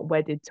we're not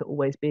wedded to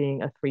always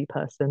being a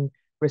 3-person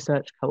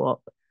research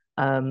co-op.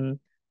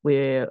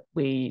 We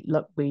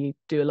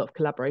do a lot of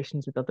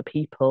collaborations with other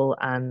people,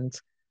 and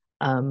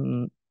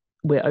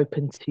we're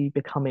open to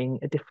becoming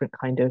a different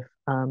kind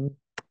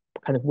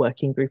of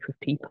working group of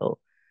people.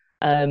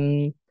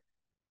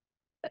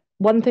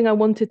 One thing I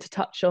wanted to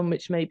touch on,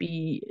 which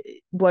maybe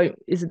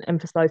isn't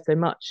emphasized so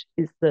much,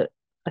 is that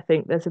I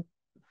think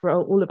for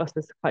all of us,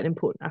 there's quite an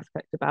important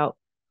aspect about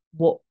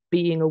what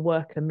being a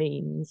worker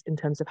means in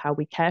terms of how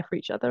we care for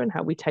each other and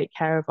how we take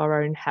care of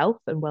our own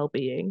health and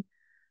well-being.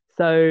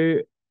 So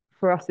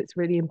for us, it's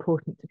really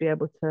important to be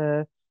able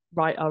to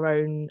write our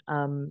own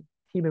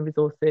human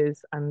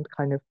resources and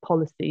kind of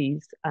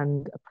policies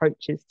and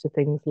approaches to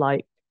things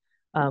like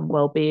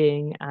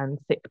well-being and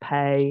sick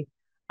pay.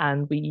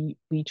 And we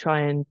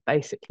try and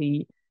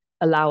basically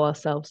allow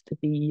ourselves to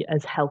be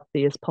as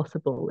healthy as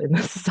possible in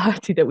the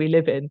society that we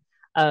live in.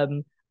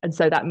 And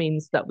so that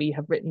means that we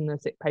have written a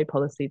sick pay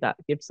policy that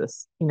gives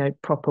us,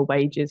 proper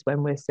wages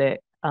when we're sick,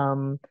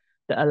 that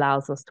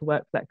allows us to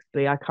work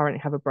flexibly. I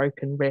currently have a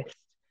broken wrist,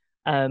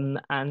 and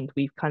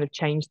we've kind of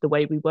changed the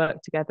way we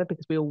work together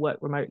because we all work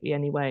remotely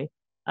anyway,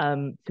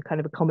 to kind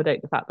of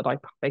accommodate the fact that I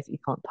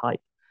basically can't type.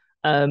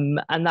 And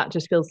that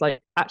just feels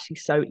like actually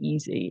so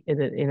easy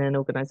in an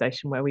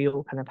organisation where we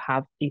all kind of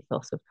have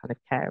ethos of kind of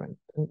care and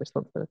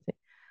responsibility.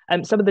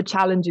 Some of the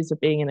challenges of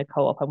being in a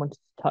co-op I wanted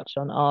to touch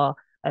on are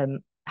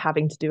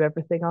having to do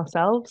everything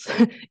ourselves,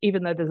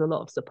 even though there's a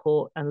lot of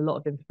support and a lot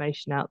of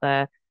information out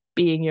there.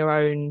 Being your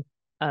own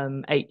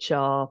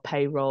HR,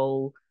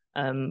 payroll,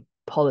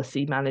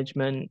 policy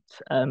management,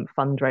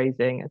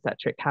 fundraising,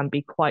 etc., it can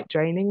be quite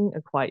draining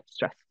and quite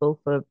stressful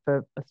for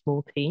a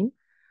small team.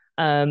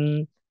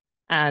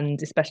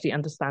 And especially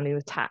understanding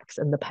the tax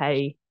and the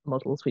pay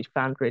models, which we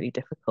found really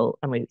difficult,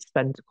 and we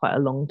spent quite a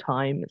long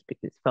time.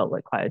 It's felt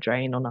like quite a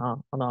drain on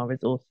our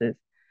resources,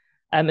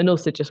 and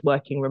also just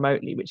working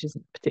remotely, which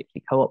isn't a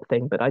particularly co-op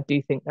thing, but I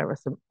do think there are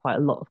quite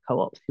a lot of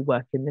co-ops who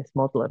work in this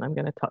model, and I'm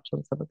going to touch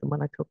on some of them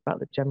when I talk about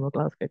the general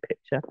Glasgow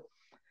picture.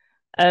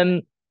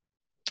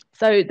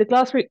 So the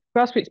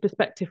grassroots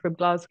perspective from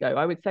Glasgow,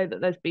 I would say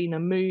that there's been a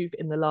move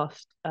in the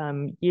last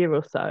year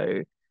or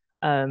so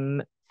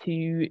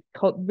to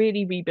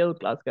really rebuild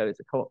Glasgow as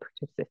a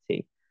cooperative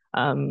city.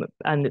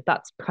 And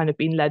that's kind of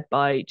been led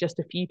by just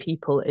a few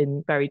people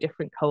in very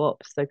different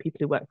co-ops. So people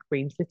who work for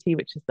Green City,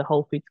 which is the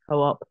Whole Foods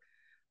co-op,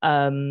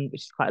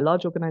 which is quite a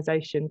large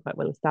organisation, quite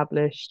well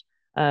established.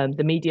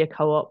 The Media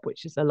Co-op,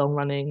 which is a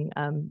long-running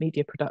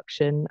media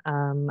production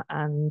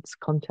and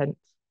content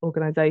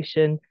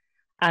organisation.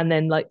 And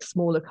then like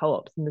smaller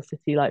co-ops in the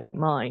city like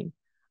mine.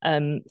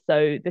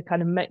 So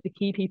the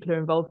key people who are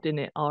involved in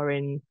it are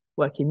in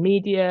work in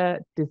media,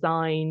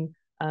 design,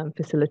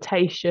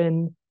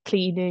 facilitation,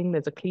 cleaning,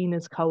 there's a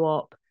cleaners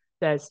co-op,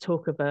 there's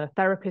talk of a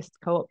therapist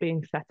co-op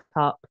being set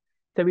up.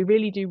 So we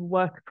really do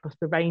work across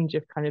the range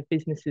of kind of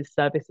businesses,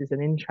 services,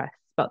 and interests,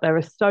 but there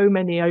are so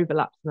many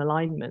overlaps and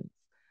alignments.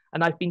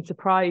 And I've been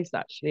surprised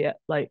actually at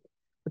like,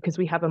 because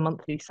we have a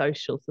monthly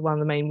social. So one of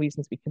the main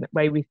reasons we connect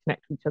with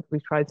each other, we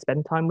try to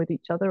spend time with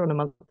each other on a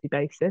monthly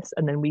basis,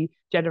 and then we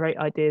generate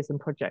ideas and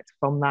projects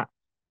from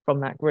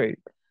that group.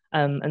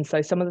 And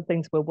so some of the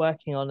things we're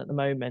working on at the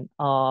moment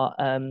are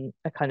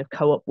a kind of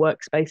co-op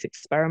workspace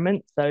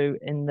experiment. So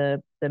in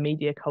the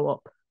media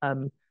co-op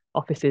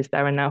offices,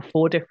 there are now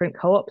 4 different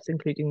co-ops,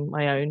 including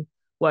my own,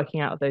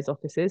 working out of those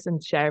offices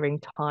and sharing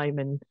time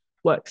and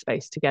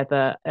workspace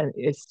together. And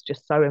it's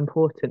just so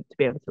important to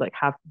be able to like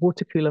have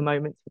water cooler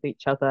moments with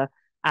each other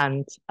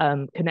and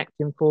connect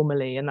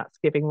informally. And that's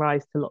giving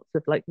rise to lots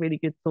of like really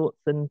good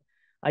thoughts and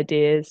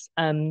ideas.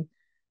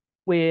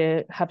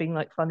 We're having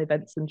like fun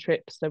events and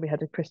trips. So we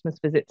had a Christmas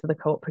visit to the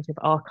Cooperative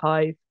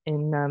Archive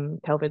in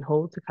Kelvin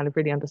Hall to kind of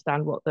really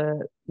understand what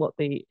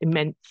the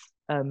immense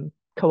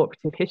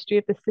cooperative history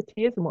of the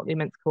city is and what the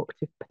immense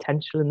cooperative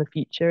potential in the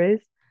future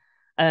is.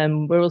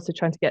 We're also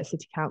trying to get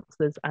city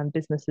councillors and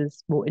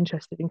businesses more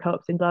interested in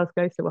co-ops in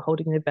Glasgow. So we're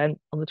holding an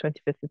event on the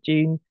 25th of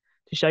June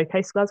to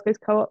showcase Glasgow's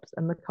co-ops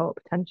and the co-op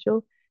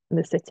potential in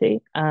the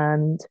city.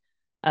 And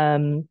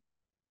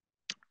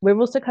we're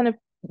also kind of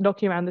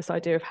knocking around this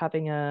idea of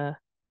having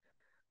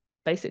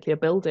basically a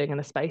building and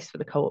a space for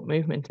the co-op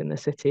movement in the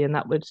city, and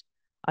that would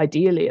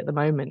ideally at the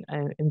moment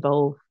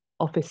involve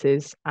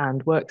offices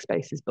and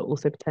workspaces, but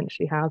also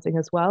potentially housing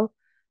as well,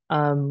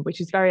 which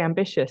is very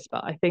ambitious.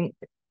 But I think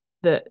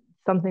that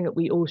something that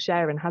we all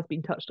share and has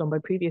been touched on by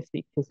previous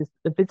speakers is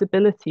the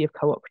visibility of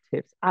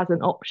cooperatives as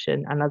an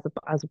option and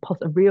as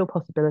a real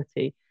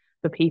possibility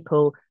for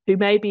people who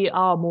maybe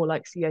are more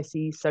like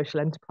CICs, social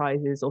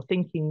enterprises, or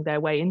thinking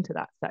their way into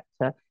that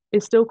sector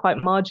is still quite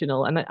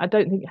marginal. And I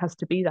don't think it has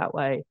to be that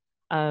way.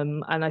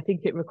 And I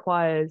think it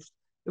requires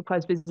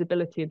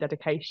visibility and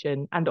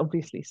dedication and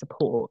obviously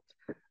support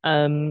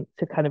to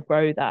kind of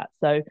grow that.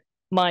 So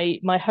my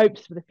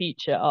hopes for the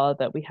future are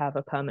that we have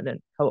a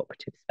permanent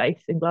cooperative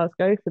space in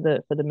Glasgow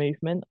for the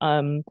movement.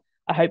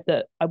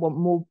 I want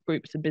more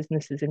groups of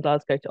businesses in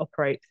Glasgow to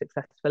operate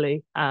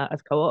successfully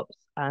as co-ops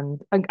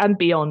and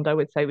beyond. I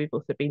would say we've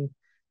also been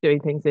doing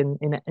things in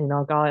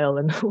Argyll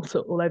and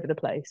also all over the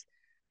place.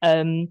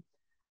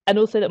 And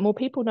also that more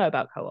people know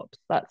about co-ops.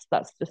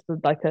 That's just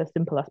like a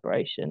simple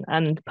aspiration.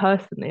 And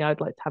personally,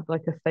 I'd like to have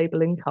like a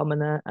stable income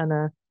and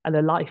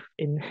a life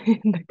in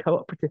the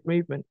cooperative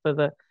movement for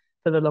the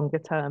longer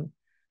term,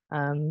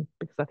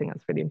 because I think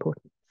that's really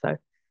important. So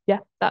yeah,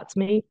 that's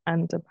me,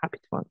 and I'm happy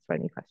to answer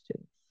any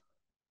questions.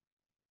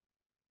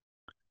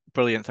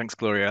 Brilliant. Thanks,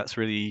 Gloria. That's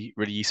really,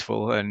 really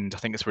useful. And I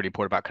think it's really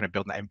important about kind of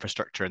building that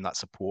infrastructure and that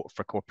support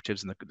for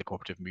cooperatives and the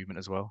cooperative movement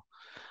as well.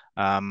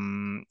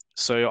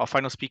 So our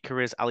final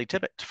speaker is Ali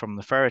Tibbett from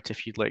the Ferret.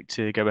 If you'd like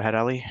to go ahead,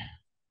 Ali.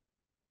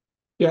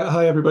 Yeah,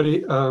 hi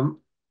everybody.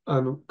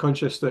 I'm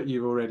conscious that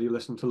you've already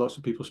listened to lots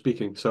of people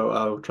speaking, so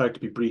I'll try to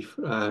be brief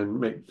and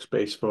make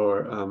space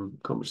for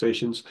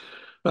conversations.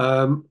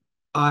 I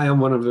am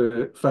one of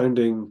the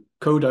founding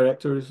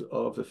co-directors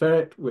of the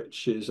Ferret,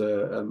 which is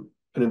an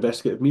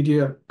investigative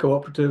media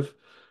cooperative.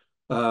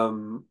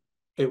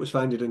 It was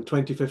founded in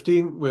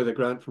 2015 with a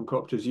grant from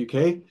Cooperatives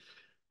UK.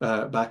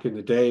 Back in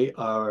the day,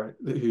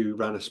 who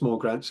ran a small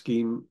grant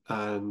scheme,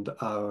 and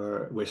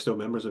we're still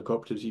members of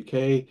Cooperatives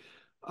UK.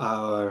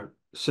 Our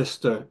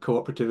sister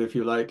cooperative, if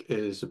you like,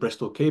 is the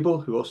Bristol Cable,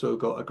 who also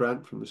got a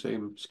grant from the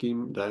same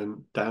scheme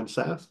down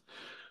south.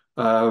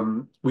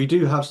 We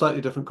do have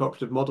slightly different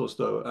cooperative models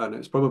though, and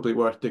it's probably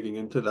worth digging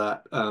into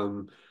that.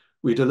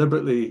 We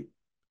deliberately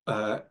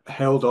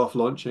held off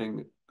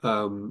launching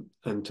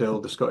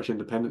until the Scottish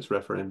independence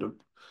referendum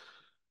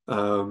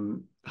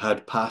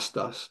had passed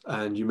us,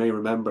 and you may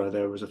remember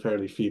there was a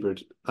fairly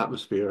fevered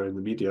atmosphere in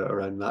the media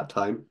around that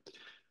time.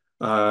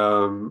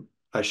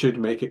 I should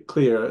make it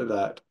clear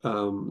that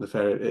the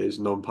Ferret is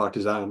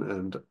non-partisan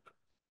and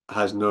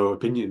has no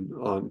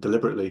opinion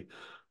deliberately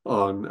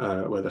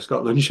on whether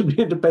Scotland should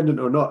be independent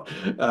or not.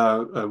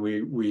 And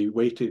we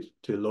waited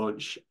to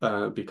launch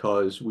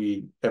because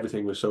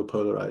everything was so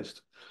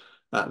polarized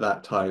at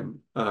that time.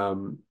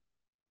 And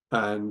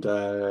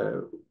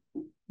the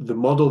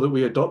model that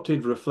we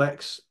adopted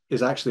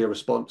is actually a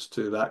response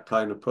to that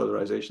kind of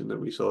polarization that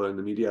we saw in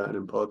the media and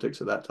in politics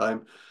at that time,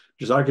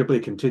 which has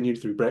arguably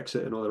continued through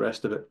Brexit and all the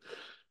rest of it.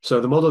 So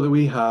the model that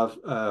we have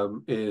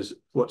is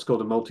what's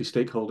called a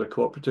multi-stakeholder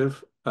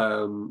cooperative,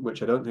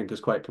 which I don't think has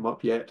quite come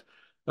up yet.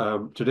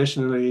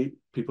 Traditionally,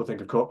 people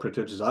think of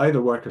cooperatives as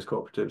either workers'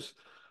 cooperatives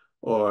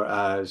or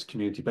as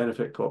community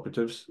benefit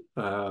cooperatives,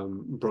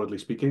 broadly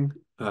speaking.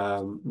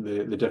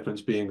 The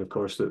difference being, of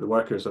course, that the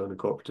workers own a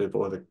cooperative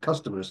or the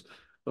customers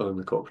own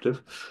the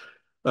cooperative.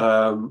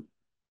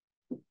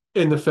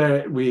 In the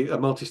Ferret,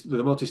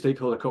 the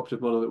multi-stakeholder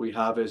cooperative model that we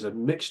have is a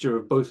mixture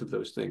of both of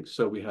those things.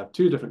 So we have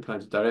 2 different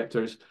kinds of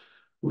directors.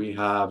 We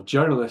have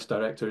journalist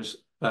directors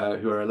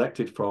who are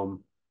elected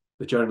from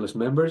the journalist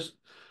members.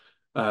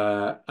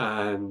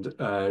 and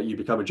you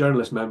become a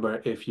journalist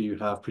member if you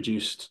have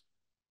produced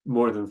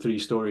more than 3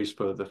 stories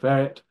for the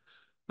Ferret,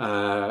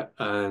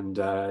 and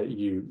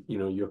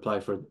you apply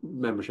for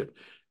membership.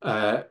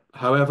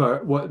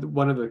 However,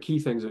 one of the key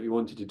things that we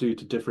wanted to do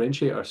to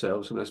differentiate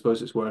ourselves, and I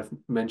suppose it's worth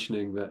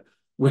mentioning that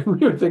when we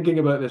were thinking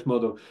about this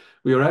model,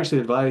 we were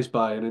actually advised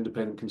by an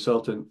independent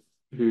consultant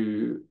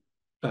who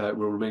will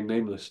remain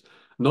nameless,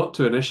 not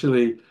to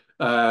initially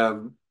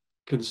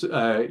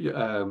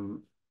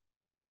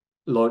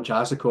launch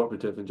as a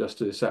cooperative and just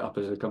to set up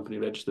as a company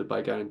registered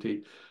by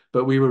guarantee.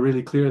 But we were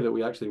really clear that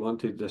we actually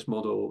wanted this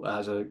model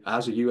as a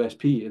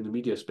USP in the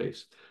media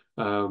space.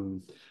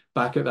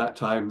 Back at that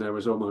time, there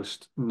was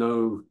almost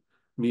no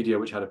media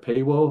which had a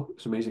paywall.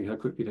 It's amazing how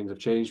quickly things have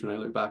changed when I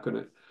look back on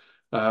it.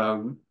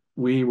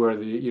 We were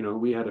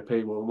we had a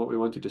paywall, and what we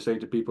wanted to say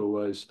to people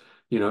was,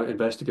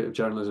 investigative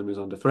journalism is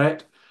under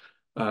threat.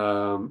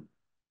 All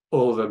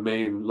the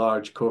main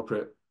large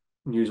corporate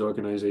news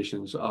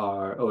organizations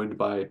are owned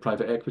by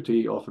private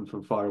equity, often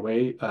from far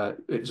away.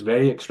 It's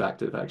very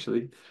extractive,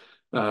 actually.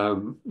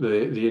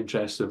 The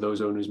interests of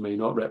those owners may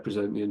not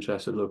represent the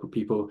interests of local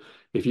people.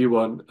 If you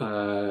want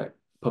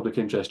public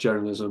interest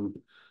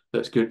journalism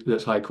that's good,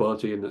 that's high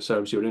quality, and that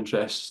serves your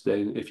interests,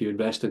 then if you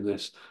invest in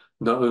this,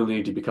 not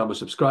only do you become a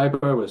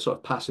subscriber with a sort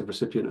of passive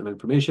recipient of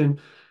information,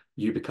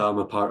 you become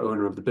a part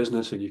owner of the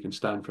business, and you can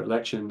stand for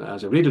election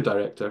as a reader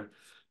director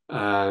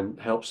and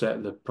help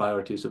set the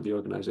priorities of the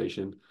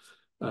organization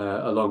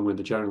along with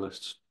the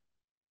journalists.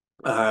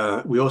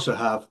 We also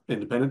have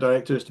independent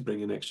directors to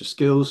bring in extra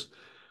skills.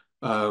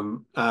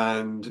 And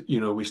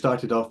we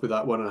started off with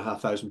that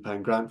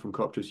 £1,500 grant from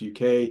Cooperatives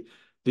UK.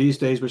 These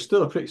days, we're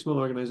still a pretty small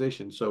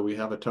organisation, so we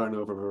have a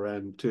turnover of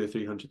around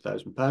 £200,000 or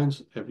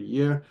 £300,000 every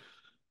year.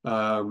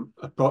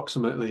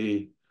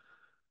 Approximately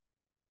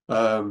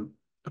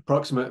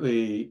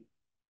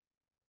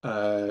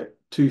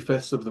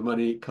 2/5 of the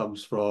money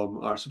comes from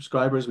our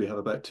subscribers. We have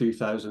about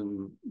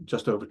 2,000,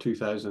 just over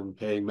 2,000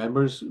 paying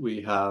members.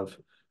 We have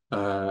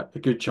a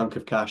good chunk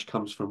of cash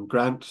comes from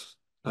grants.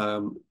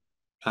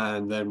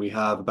 And then we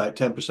have about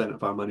 10%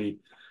 of our money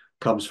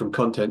comes from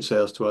content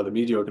sales to other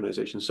media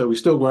organizations. So we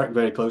still work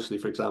very closely,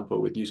 for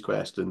example, with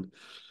NewsQuest and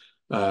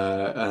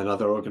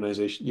other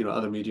organizations,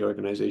 other media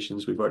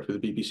organizations. We've worked with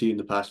the BBC in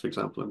the past, for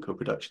example, on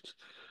co-productions.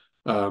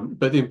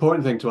 But the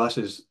important thing to us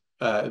is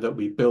that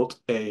we built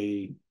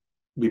in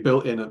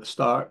at the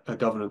start a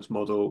governance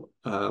model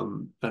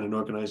and an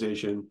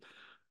organization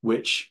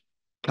which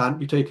can't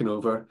be taken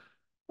over.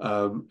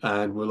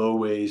 And will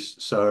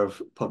always serve,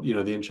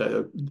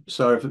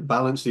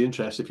 balance the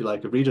interests, if you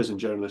like, of readers and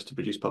journalists to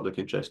produce public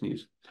interest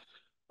news.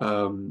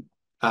 And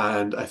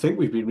I think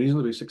we've been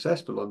reasonably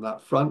successful on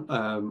that front.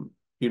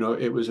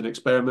 It was an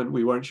experiment.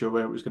 We weren't sure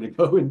where it was going to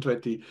go in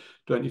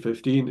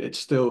 2015. It's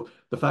still,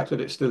 the fact that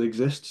it still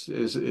exists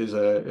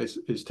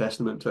is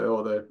testament to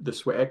all the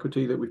sweat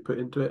equity that we've put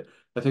into it.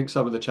 I think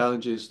some of the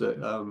challenges that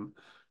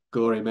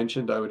Gloria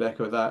mentioned, I would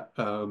echo that.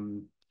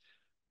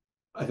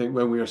 I think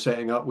when we were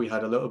setting up, we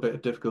had a little bit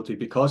of difficulty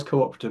because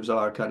cooperatives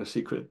are a kind of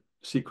secret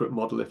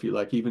model, if you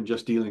like, even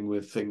just dealing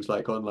with things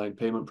like online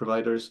payment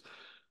providers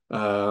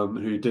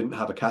who didn't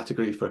have a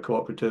category for a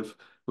cooperative.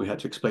 We had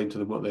to explain to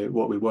them what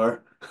we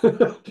were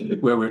when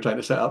we were trying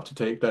to set up to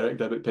take direct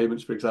debit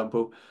payments, for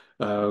example.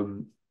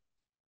 And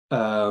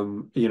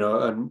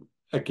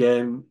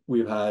again,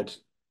 we've had,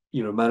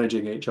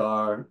 managing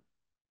HR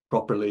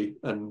properly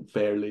and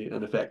fairly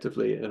and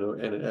effectively in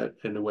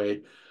a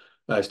way.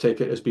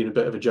 It's been a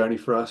bit of a journey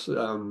for us.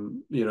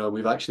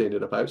 We've actually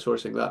ended up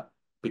outsourcing that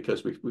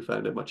because we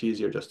found it much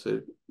easier just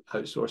to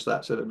outsource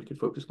that so that we could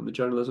focus on the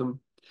journalism.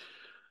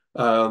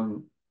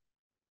 That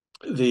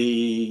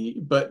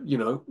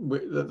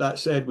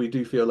said, we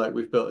do feel like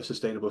we've built a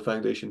sustainable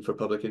foundation for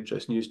public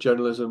interest news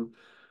journalism.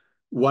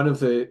 One of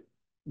the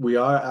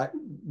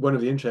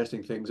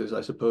interesting things is,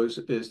 I suppose,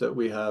 is that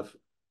we have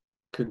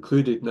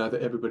concluded now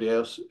that everybody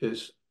else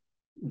is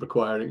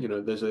requiring,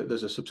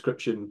 there's a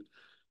subscription.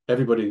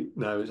 Everybody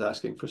now is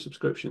asking for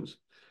subscriptions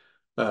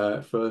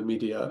for the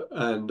media.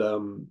 And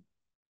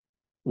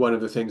one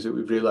of the things that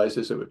we've realized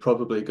is that we're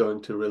probably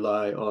going to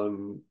rely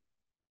on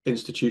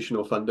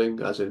institutional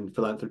funding, as in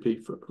philanthropy,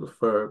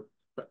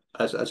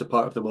 as a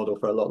part of the model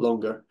for a lot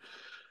longer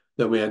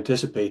than we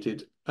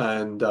anticipated.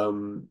 And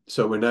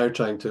so we're now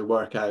trying to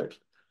work out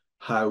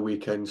how we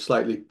can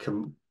slightly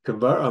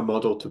convert our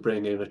model to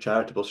bring in a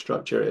charitable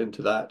structure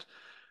into that.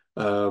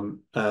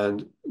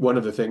 And one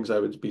of the things I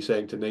would be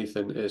saying to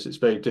Nathan is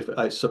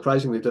it's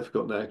surprisingly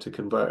difficult now to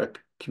convert a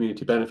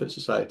community benefit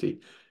society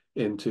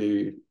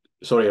a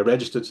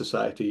registered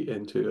society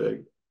into a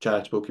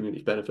charitable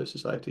community benefit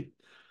society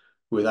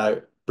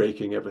without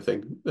breaking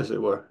everything, as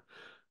it were.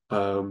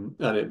 And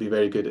it'd be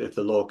very good if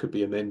the law could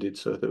be amended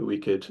so that we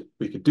could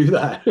do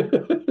that.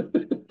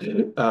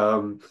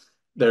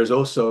 There's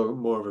also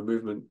more of a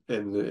movement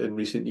in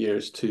recent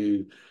years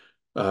to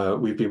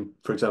we've been,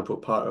 for example,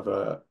 part of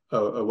a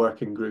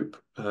working group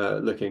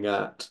looking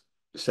at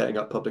setting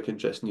up public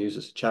interest news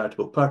as a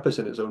charitable purpose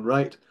in its own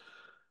right.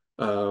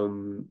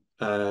 And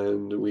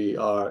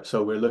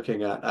we're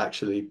looking at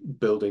actually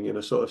building in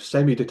a sort of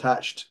setting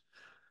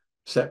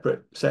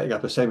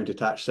up a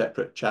semi-detached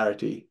separate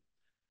charity,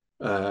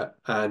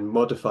 and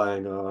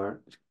modifying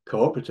our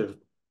cooperative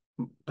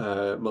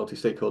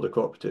multi-stakeholder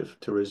cooperative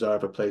to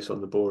reserve a place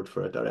on the board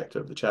for a director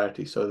of the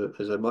charity, so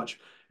that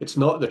it's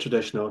not the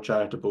traditional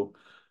charitable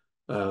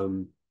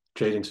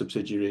trading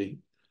subsidiary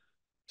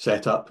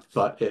setup,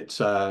 but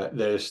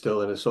there's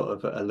still a sort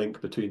of a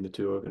link between the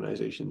two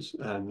organisations,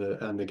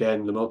 and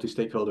again, the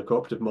multi-stakeholder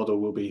cooperative model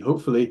will be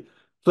hopefully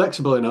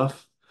flexible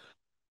enough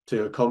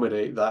to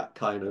accommodate that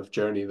kind of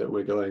journey that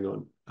we're going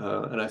on.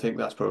 And I think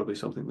that's probably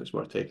something that's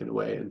worth taking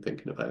away and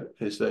thinking about,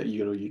 is that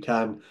you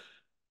can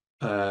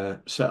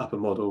set up a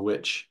model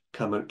which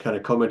can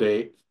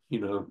accommodate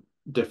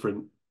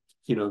different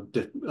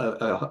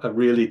a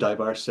really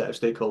diverse set of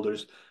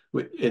stakeholders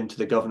into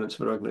the governance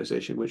of an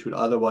organization, which would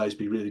otherwise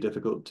be really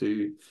difficult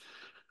to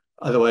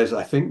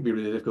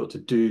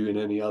do in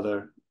any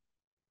other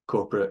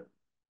corporate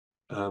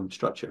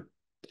structure.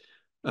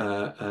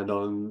 And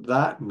on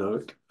that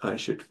note, I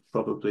should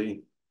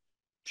probably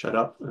shut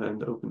up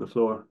and open the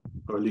floor,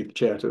 or leave the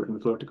chair to open the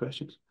floor to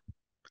questions.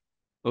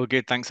 Well,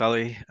 good. Thanks,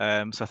 Ali. So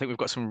I think we've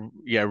got some,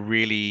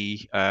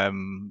 really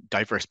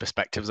diverse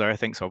perspectives there, I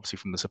think. So obviously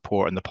from the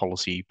support and the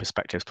policy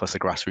perspectives, plus the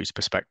grassroots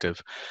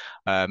perspective.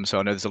 So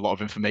I know there's a lot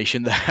of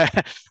information there.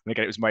 And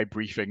again, it was my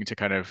briefing to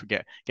kind of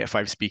get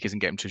 5 speakers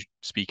and get them to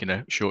speak in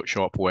a short,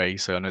 sharp way.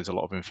 So I know there's a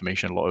lot of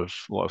information, a lot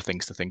of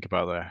things to think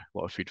about there, a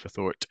lot of food for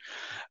thought.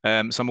 So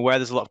I'm aware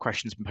there's a lot of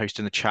questions been posted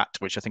in the chat,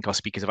 which I think our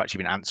speakers have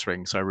actually been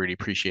answering. So I really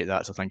appreciate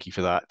that. So thank you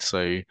for that.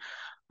 So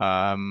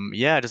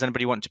does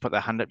anybody want to put their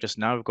hand up just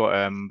now? We've got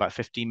about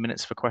 15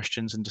 minutes for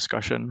questions and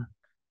discussion.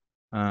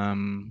 Les,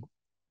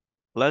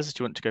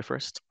 do you want to go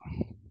first?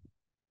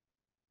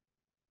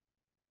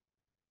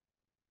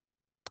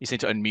 You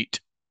need to unmute.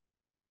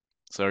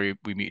 Sorry,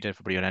 we muted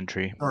everybody on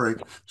entry.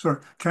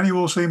 Sorry. Can you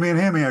all see me and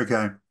hear me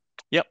okay?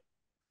 Yep.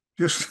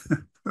 Just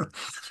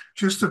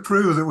to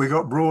prove that we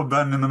got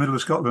broadband in the middle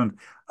of Scotland.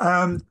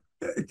 Can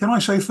I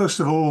say, first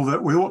of all,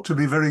 that we ought to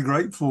be very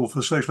grateful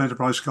for Social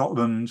Enterprise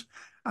Scotland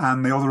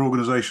and the other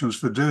organisations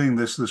for doing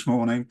this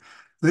morning.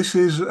 This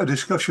is a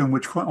discussion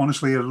which, quite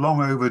honestly, is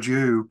long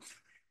overdue.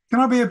 Can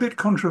I be a bit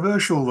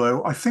controversial,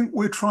 though? I think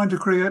we're trying to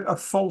create a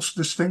false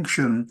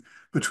distinction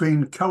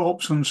between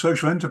co-ops and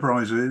social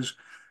enterprises,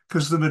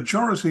 because the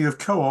majority of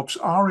co-ops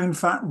are, in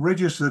fact,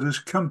 registered as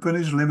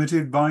companies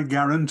limited by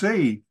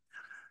guarantee.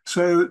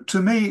 So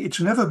to me, it's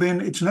never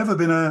been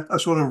a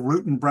sort of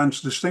root and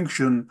branch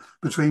distinction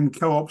between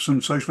co-ops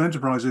and social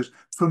enterprises.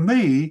 For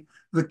me,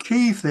 the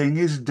key thing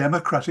is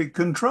democratic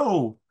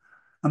control.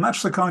 And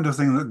that's the kind of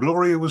thing that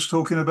Gloria was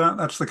talking about.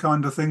 That's the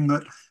kind of thing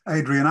that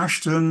Adrian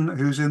Ashton,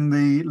 who's in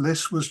the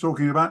list, was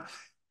talking about.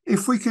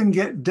 If we can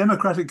get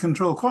democratic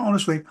control, quite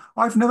honestly,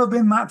 I've never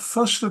been that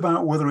fussed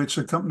about whether it's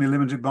a company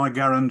limited by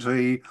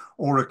guarantee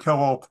or a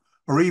co-op,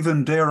 or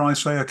even, dare I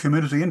say, a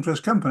community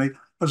interest company,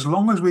 as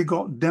long as we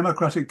got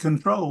democratic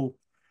control.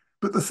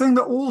 But the thing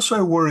that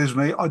also worries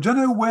me, I don't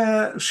know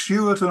where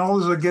Stewart and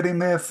others are getting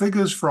their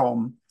figures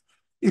from.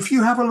 If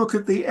you have a look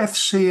at the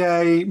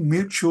FCA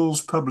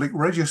Mutuals Public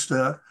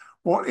Register,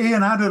 what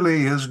Ian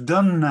Adderley has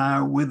done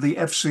now with the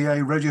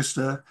FCA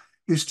Register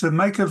is to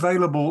make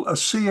available a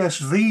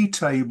CSV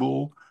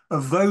table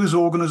of those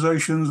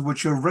organisations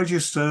which are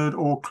registered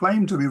or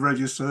claim to be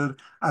registered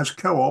as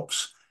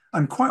co-ops.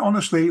 And quite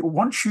honestly,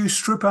 once you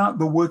strip out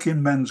the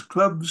working men's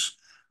clubs,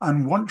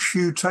 and once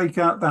you take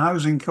out the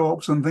housing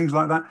co-ops and things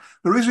like that,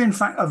 there is in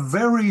fact a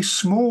very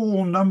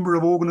small number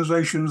of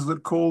organisations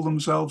that call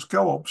themselves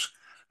co-ops.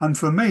 And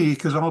for me,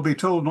 because I'll be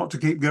told not to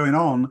keep going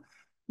on,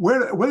 where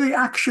the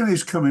action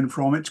is coming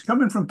from, it's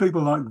coming from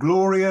people like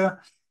Gloria,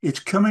 it's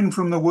coming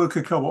from the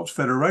Worker Co-ops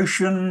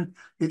Federation,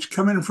 it's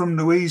coming from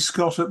Louise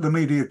Scott at the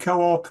Media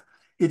Co-op,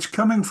 it's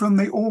coming from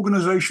the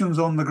organisations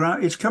on the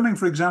ground, it's coming,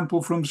 for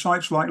example, from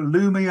sites like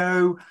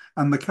Lumio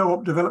and the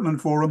Co-op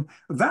Development Forum.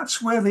 That's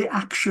where the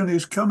action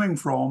is coming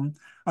from.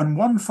 And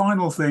one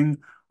final thing,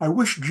 I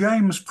wish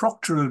James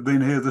Proctor had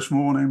been here this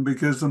morning,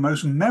 because the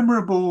most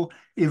memorable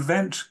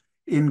event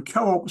in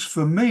co-ops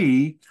for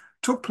me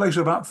took place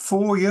about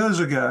 4 years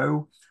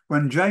ago,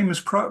 when James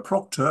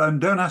Proctor,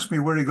 and don't ask me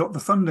where he got the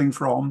funding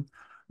from,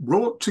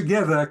 brought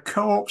together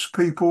co-ops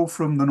people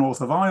from the north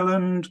of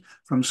Ireland,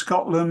 from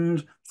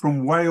Scotland,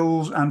 from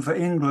Wales, and for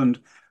England.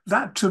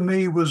 That to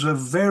me was a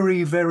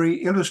very,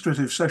 very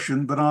illustrative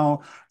session, but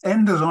I'll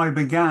end as I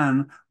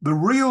began. The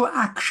real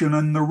action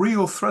and the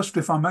real thrust,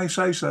 if I may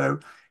say so,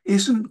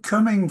 isn't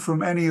coming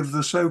from any of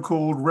the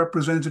so-called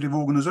representative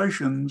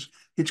organisations.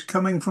 It's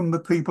coming from the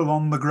people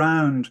on the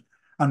ground.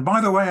 And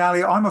by the way,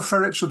 Ali, I'm a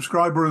Ferret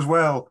subscriber as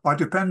well. I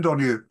depend on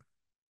you.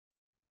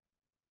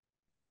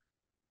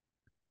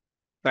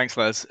 Thanks,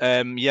 Les.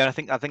 I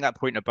think that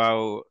point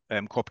about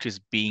cooperatives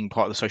being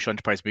part of the social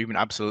enterprise movement,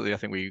 absolutely. I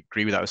think we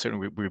agree with that.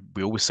 Certainly,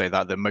 we always say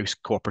that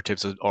most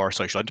cooperatives are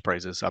social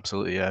enterprises.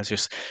 Absolutely, yeah. It's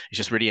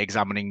just really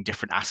examining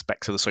different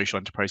aspects of the social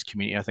enterprise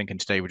community, I think. And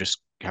today we're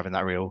just having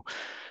that real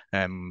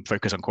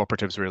focus on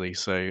cooperatives really.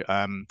 So,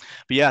 but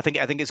yeah, I think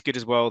it's good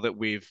as well that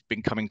we've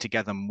been coming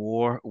together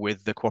more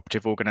with the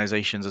cooperative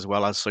organisations as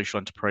well as social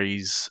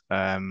enterprise,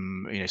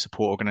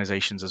 support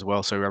organisations as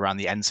well. So around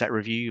the NSET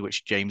review,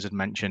 which James had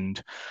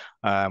mentioned,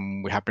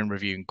 we have been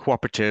reviewing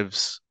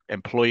cooperatives,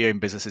 employee-owned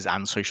businesses,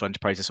 and social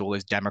enterprises, all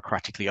those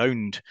democratically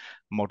owned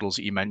models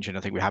that you mentioned. I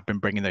think we have been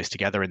bringing those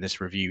together in this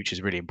review, which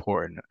is really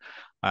important.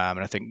 And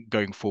I think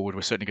going forward,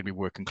 we're certainly going to be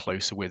working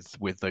closer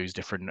with those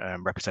different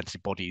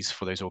representative bodies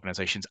for those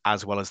organisations,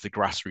 as well as the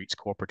grassroots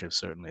cooperatives,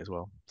 certainly as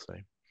well. So,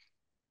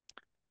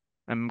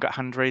 got a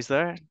hand raised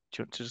there. Do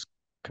you want to just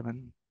come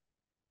in?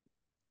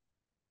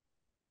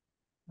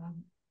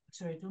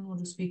 Sorry, I don't want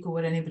to speak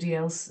over anybody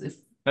else.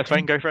 That's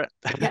fine, go for it.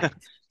 Yeah.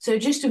 So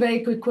just a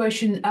very quick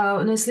question.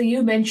 Leslie,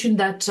 you mentioned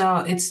that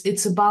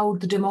it's about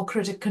the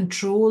democratic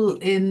control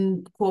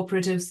in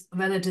cooperatives,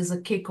 whether it is a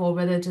kick or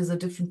whether it is a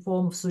different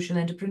form of social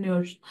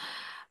entrepreneurs.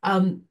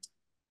 I'm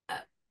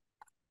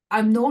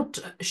not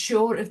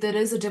sure if there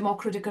is a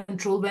democratic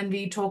control when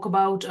we talk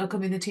about a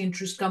community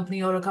interest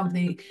company or a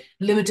company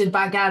limited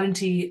by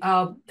guarantee.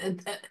 And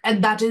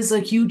that is a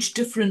huge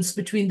difference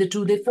between the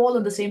two. They fall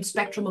on the same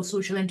spectrum of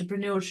social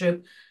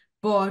entrepreneurship,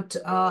 but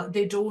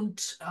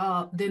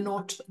they're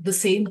not the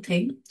same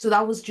thing. So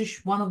that was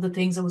just one of the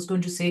things I was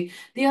going to say.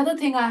 The other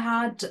thing I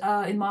had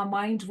in my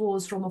mind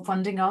was from a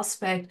funding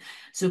aspect.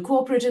 So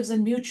cooperatives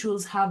and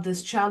mutuals have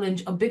this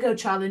challenge, a bigger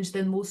challenge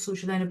than most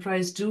social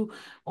enterprise do,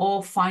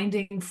 of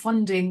finding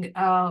funding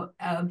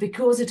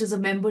because it is a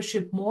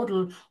membership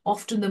model.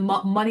 Often the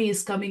money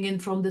is coming in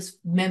from this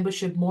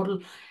membership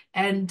model,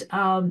 and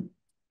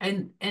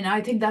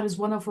I think that is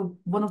one of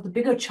the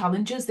bigger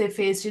challenges they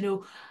face.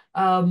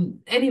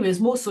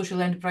 Anyways, most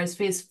social enterprise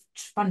face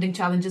funding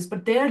challenges,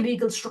 but their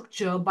legal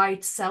structure by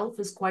itself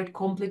is quite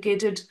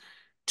complicated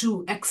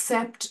to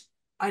accept,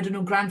 I don't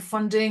know, grant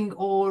funding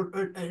or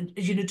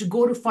to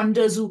go to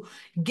funders who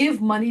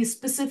give money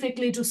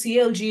specifically to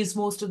CLGs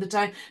most of the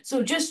time.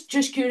 So just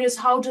curious,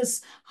 how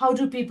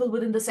do people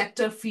within the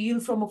sector feel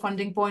from a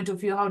funding point of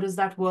view? How does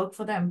that work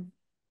for them?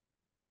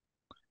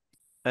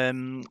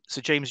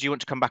 So James, do you want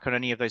to come back on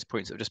any of those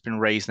points that have just been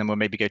raised, and then we'll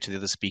maybe go to the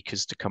other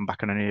speakers to come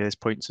back on any of those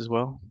points as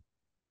well?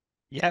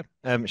 Yeah,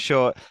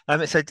 sure.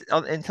 So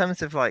in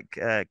terms of like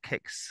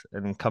kicks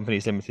and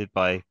companies limited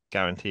by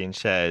guarantee and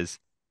shares,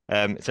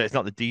 so it's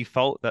not the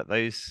default that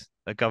those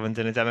are governed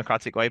in a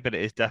democratic way, but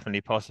it is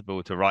definitely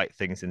possible to write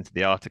things into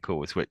the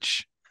articles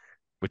which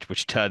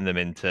turn them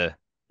into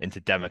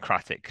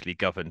democratically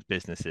governed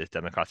businesses,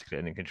 democratically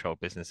owned and controlled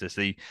businesses.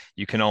 So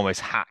you can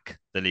almost hack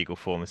the legal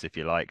forms if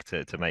you like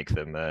to make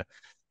them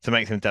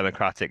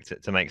democratic,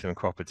 to make them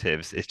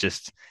cooperatives. It's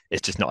just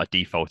not a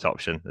default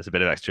option. There's a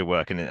bit of extra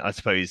work, and I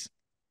suppose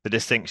the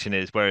distinction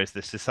is, whereas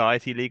the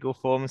society legal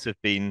forms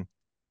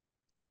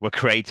were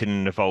created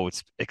and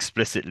evolved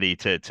explicitly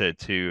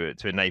to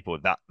enable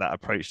that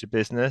approach to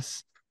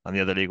business, and the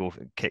other legal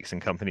kicks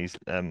and companies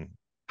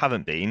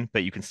haven't been,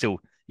 but you can still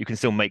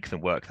make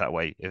them work that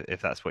way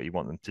if that's what you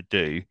want them to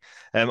do.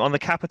 On the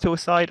capital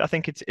side, I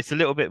think it's a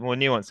little bit more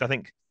nuanced. I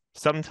think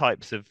some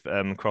types of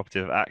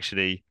cooperative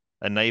actually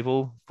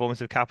enable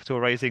forms of capital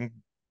raising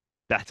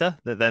better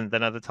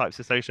than other types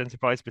of social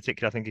enterprise.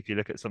 Particularly, I think if you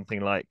look at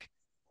something like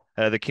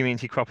the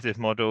community cooperative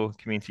model,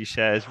 community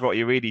shares, what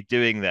you're really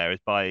doing there is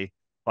by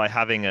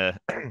having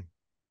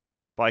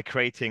by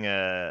creating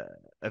a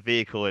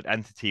vehicle, an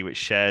entity which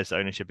shares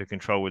ownership and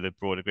control with a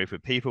broader group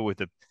of people, with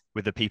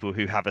the people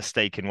who have a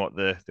stake in what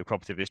the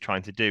cooperative is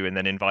trying to do, and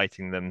then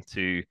inviting them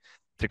to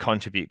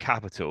contribute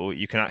capital.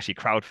 You can actually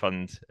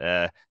crowdfund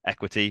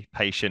equity,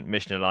 patient,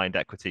 mission-aligned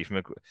equity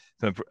from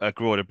a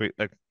broader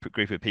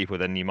group of people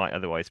than you might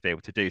otherwise be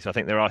able to do. So I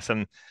think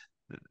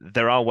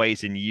there are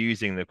ways in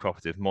using the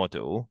cooperative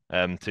model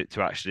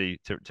to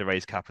actually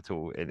raise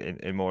capital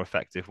in more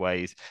effective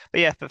ways. But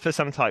yeah, for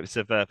some types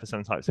of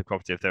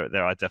cooperative,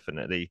 there are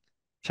definitely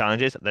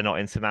challenges. They're not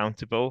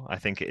insurmountable. I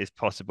think it is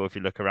possible, if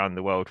you look around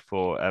the world,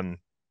 for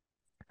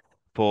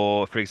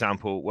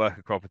example,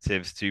 worker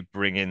cooperatives to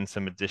bring in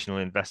some additional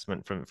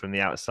investment from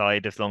the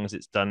outside, as long as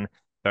it's done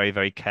very,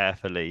 very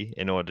carefully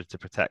in order to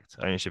protect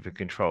ownership and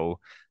control.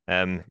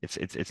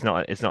 It's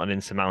not an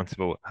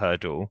insurmountable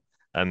hurdle.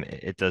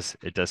 It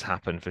does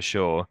happen for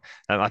sure.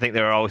 I think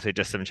there are also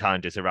just some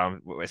challenges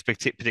around,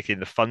 particularly in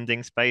the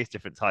funding space,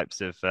 different types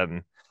of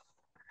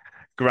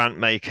grant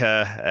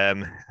maker,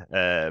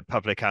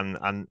 public and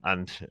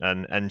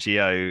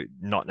NGO,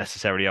 not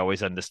necessarily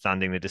always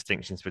understanding the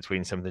distinctions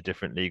between some of the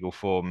different legal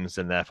forms,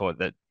 and therefore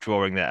that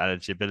drawing their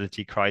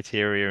eligibility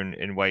criteria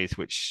in ways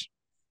which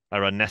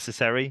are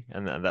unnecessary,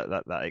 and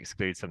that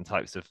excludes some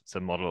types of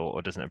some model,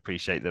 or doesn't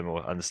appreciate them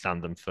or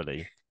understand them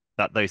fully.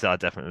 Those are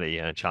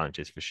definitely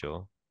challenges for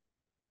sure.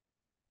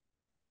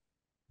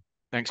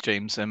 Thanks,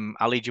 James.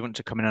 Ali, do you want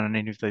to come in on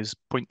any of those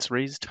points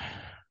raised?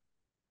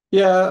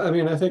 Yeah, I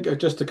mean, I think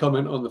just to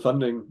comment on the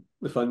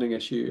funding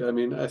issue. I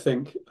mean, I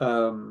think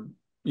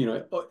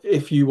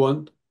if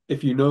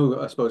you know,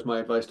 I suppose my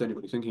advice to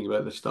anybody thinking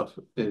about this stuff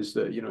is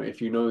that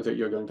if you know that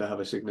you're going to have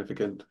a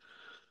significant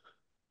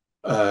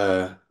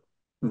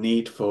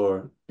need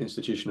for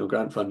institutional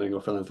grant funding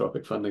or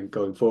philanthropic funding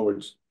going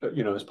forwards,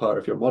 as part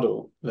of your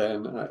model,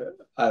 then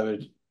I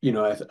would,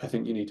 I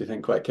think you need to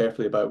think quite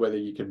carefully about whether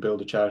you can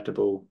build a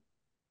charitable,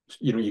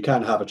 you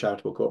can have a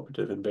charitable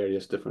cooperative in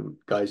various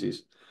different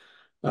guises.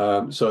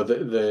 So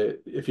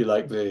if you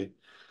like, the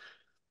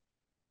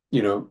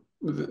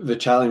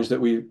challenge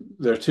that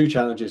there are two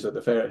challenges that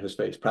the Ferret has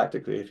faced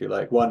practically, if you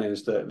like. One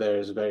is that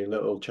there's very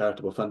little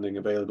charitable funding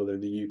available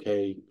in the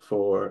UK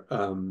for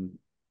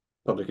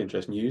public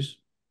interest news.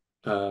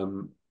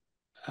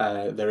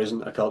 There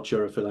isn't a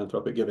culture of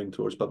philanthropic giving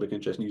towards public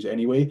interest news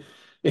anyway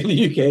in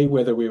the UK,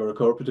 whether we were a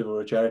cooperative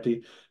or a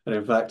charity. And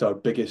in fact, our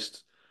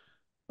biggest,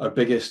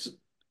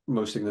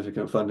 most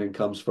significant funding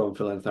comes from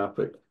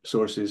philanthropic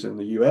sources in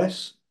the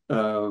US.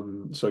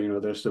 So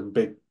there's some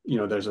big,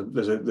 there's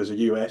a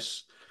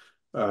US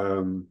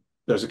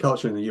there's a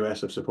culture in the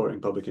US of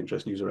supporting public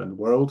interest news around the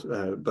world,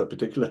 but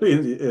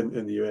particularly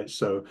in the US.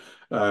 So,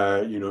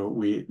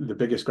 the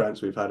biggest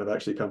grants we've had have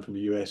actually come from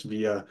the US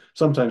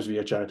sometimes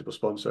via charitable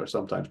sponsor,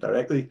 sometimes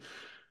directly.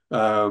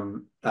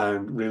 And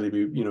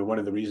really, one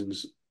of the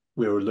reasons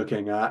we were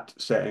looking at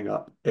setting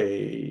up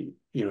a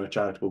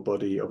charitable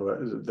body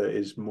that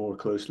is more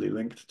closely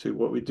linked to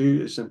what we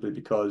do is simply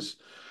because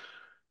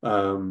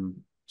we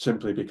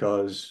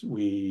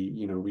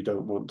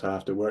don't want to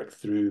have to work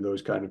through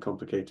those kind of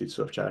complicated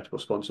sort of charitable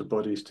sponsored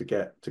bodies to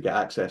get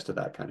access to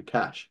that kind of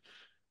cash.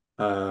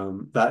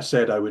 That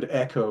said, I would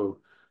echo,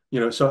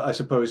 so I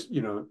suppose,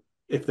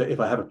 if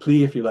I have a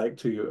plea, if you like,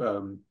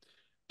 to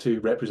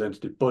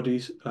representative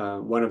bodies,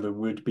 one of them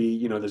would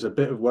be, there's a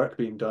bit of work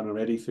being done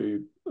already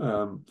through,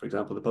 for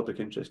example, the Public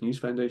Interest News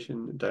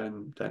Foundation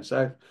down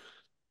south,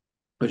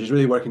 which is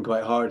really working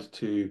quite hard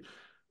to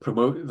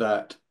promote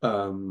that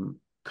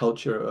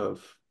culture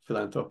of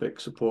philanthropic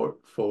support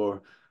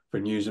for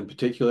news in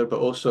particular, but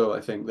also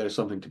I think there's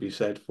something to be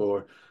said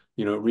for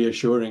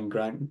reassuring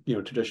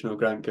traditional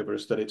grant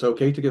givers that it's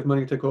okay to give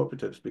money to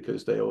cooperatives,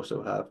 because they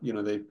also have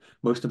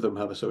most of them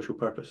have a social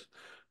purpose,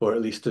 or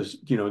at least as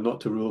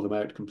not to rule them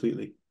out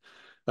completely.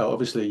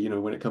 Obviously,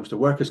 when it comes to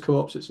workers'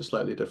 co-ops, it's a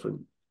slightly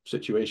different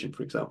situation,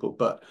 for example,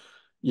 but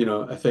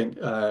I think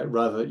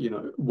rather,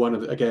 one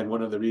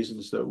of the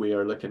reasons that we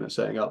are looking at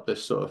setting up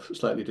this sort of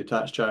slightly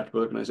detached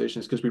charitable organisation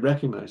is because we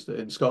recognise that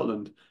in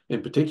Scotland,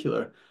 in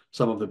particular,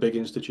 some of the big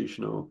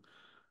institutional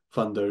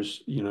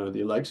funders,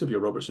 the likes of your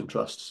Robertson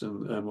Trusts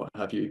and what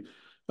have you,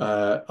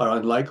 are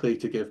unlikely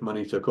to give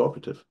money to a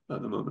cooperative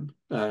at the moment.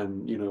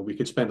 And we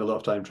could spend a lot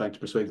of time trying to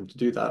persuade them to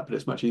do that, but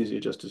it's much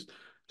easier just to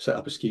set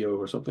up a schio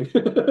or something,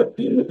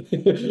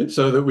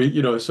 so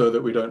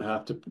that we don't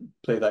have to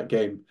play that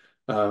game.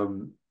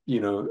 And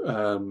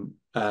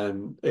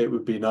it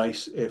would be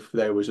nice if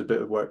there was a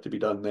bit of work to be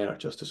done there,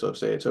 just to sort of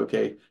say it's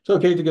okay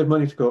to give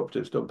money to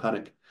cooperatives, don't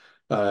panic,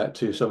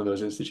 to some of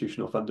those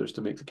institutional funders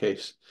to make the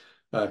case,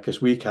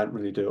 because we can't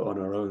really do it on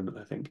our own,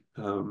 I think,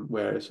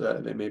 whereas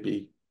there may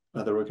be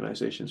other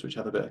organisations which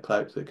have a bit of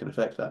clout that can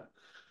affect that.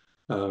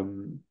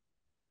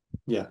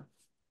 Yeah.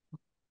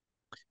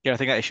 Yeah, I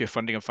think that issue of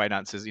funding and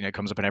finances,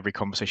 comes up in every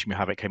conversation we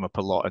have. It came up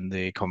a lot in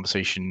the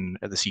conversation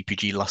at the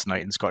CPG last night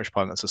in the Scottish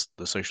Parliament. That's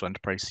the Social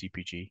Enterprise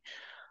CPG.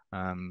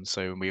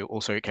 So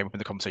it came up in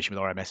the conversation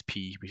with our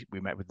MSP we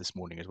met with this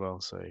morning as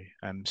well. So,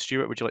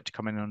 Stewart, would you like to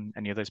come in on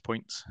any of those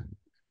points?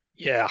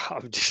 Yeah,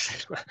 I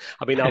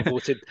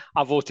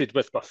voted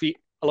with my feet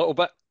a little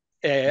bit,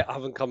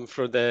 having come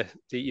from the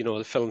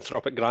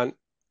philanthropic grant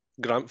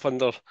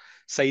funder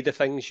side of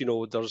things.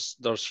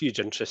 There's huge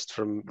interest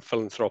from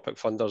philanthropic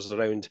funders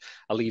around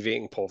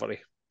alleviating poverty.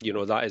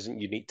 That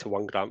isn't unique to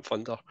one grant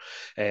funder.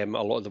 A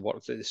lot of the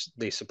work that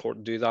they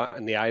support do that.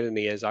 And the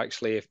irony is,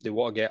 actually, if they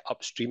want to get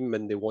upstream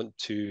and they want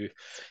to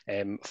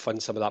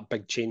fund some of that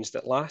big change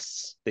that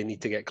lasts, they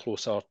need to get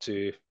closer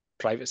to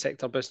private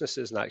sector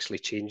businesses and actually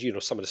change.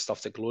 Some of the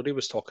stuff that Gloria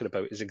was talking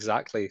about is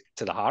exactly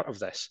to the heart of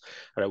this,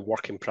 around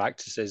working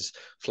practices,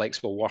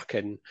 flexible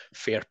working,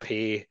 fair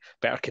pay,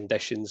 better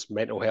conditions,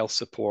 mental health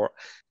support.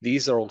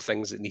 These are all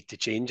things that need to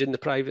change in the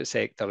private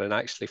sector. And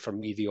actually, for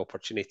me, the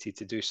opportunity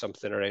to do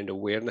something around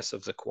awareness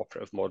of the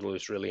cooperative model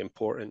is really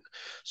important.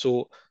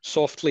 So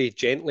softly,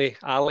 gently,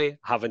 Ali,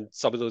 having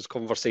some of those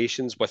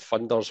conversations with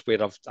funders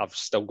where I've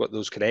still got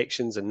those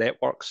connections and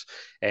networks.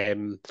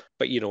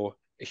 But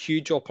a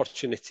huge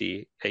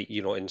opportunity,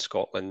 in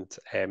Scotland,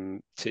 to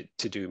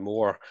do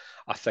more.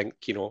 I think,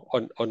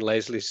 on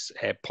Leslie's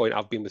point,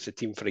 I've been with the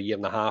team for a year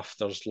and a half.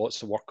 There's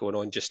lots of work going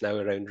on just now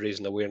around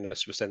raising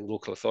awareness within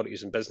local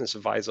authorities and business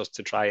advisors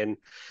to try and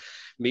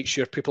make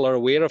sure people are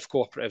aware of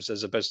cooperatives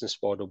as a business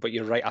model. But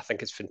you're right, I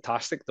think it's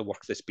fantastic the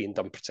work that's being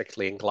done,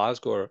 particularly in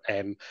Glasgow,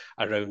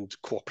 around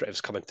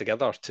cooperatives coming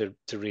together to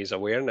raise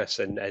awareness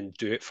and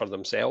do it for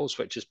themselves,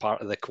 which is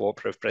part of the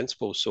cooperative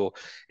principle. So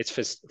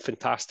it's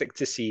fantastic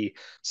to see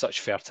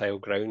such fertile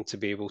ground to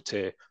be able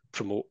to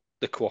promote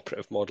the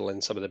cooperative model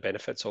and some of the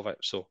benefits of it.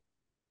 So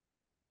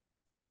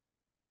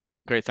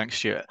great, thanks,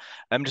 Stuart.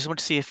 Just want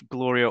to see if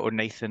Gloria or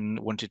Nathan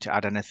wanted to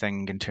add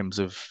anything in terms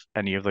of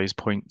any of those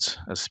points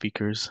as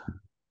speakers.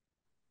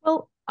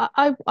 Well,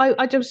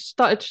 I just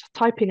started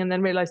typing and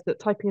then realized that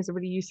typing is a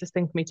really useless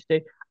thing for me to do.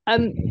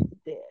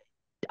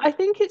 I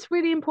think it's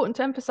really important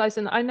to emphasize,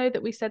 and I know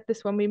that we said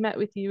this when we met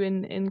with you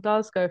in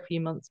Glasgow a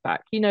few months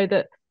back,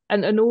 that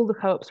and all the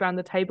co-ops around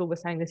the table were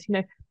saying this,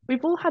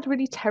 we've all had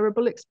really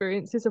terrible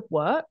experiences of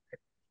work.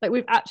 Like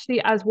we've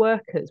actually, as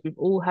workers, we've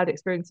all had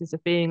experiences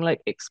of being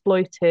like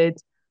exploited,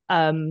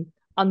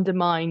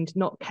 undermined,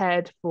 not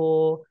cared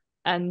for,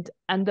 and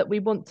that we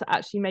want to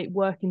actually make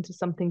work into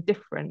something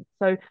different.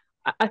 So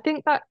I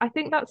think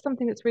that's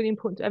something that's really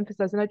important to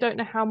emphasize. And I don't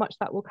know how much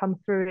that will come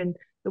through in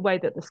the way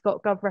that the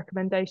ScotGov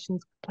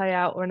recommendations play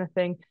out or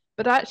anything.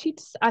 But I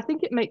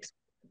think it makes,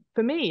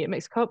 for me, it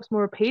makes co-ops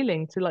more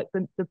appealing to like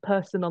the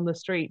person on the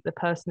street, the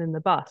person in the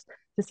bus,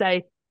 to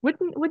say,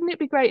 wouldn't it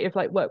be great if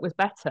like work was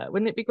better?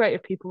 Wouldn't it be great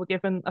if people were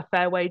given a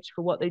fair wage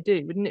for what they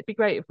do? Wouldn't it be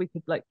great if we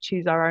could like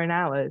choose our own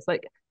hours?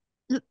 Like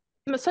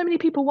so many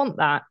people want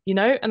that,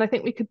 and I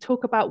think we could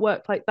talk about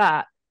work like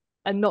that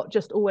and not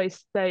just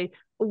always say,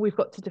 oh, we've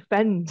got to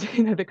defend,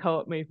 the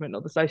co-op movement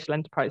or the social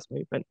enterprise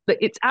movement. But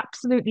it's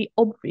absolutely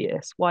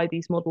obvious why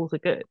these models are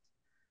good.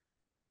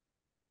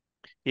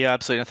 Yeah,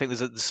 absolutely. I think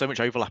there's so much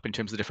overlap in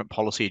terms of the different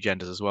policy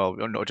agendas as well,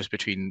 not just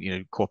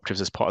between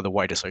cooperatives as part of the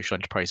wider social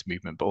enterprise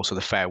movement, but also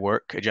the fair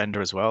work agenda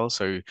as well.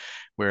 So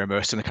we're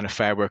immersed in the kind of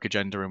fair work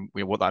agenda and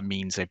what that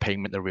means: a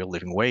payment the real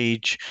living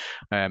wage,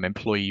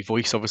 employee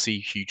voice, obviously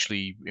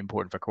hugely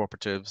important for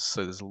cooperatives.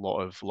 So there's a lot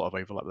of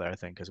overlap there, I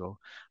think, as well.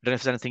 I don't know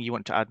if there's anything you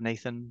want to add,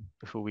 Nathan,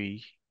 before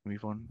we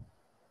move on.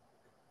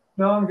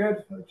 No, I'm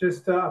good.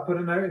 Just I put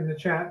a note in the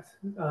chat,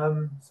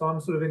 so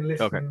I'm sort of in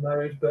listening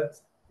mode,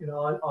 but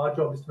our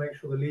job is to make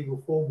sure the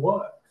legal form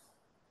works.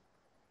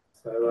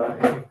 So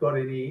if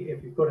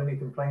you've got any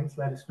complaints,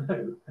 let us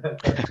know.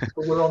 But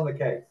we're on the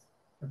case.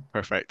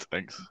 Perfect,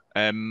 thanks.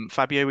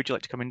 Fabio, would you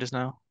like to come in just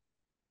now?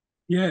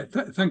 Yeah,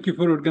 thank you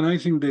for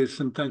organising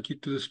this, and thank you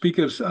to the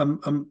speakers.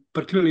 I'm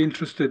particularly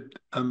interested.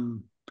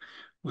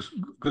 Was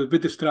got a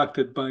bit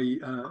distracted by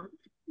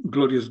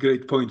Gloria's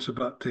great points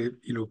about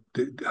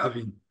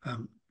having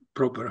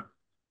proper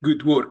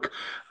good work.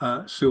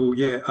 So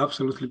yeah,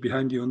 absolutely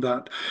behind you on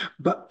that.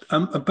 But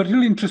I'm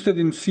particularly interested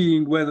in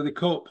seeing whether the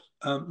co-op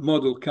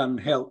model can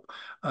help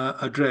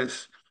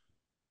address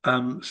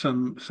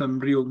some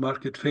real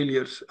market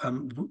failures.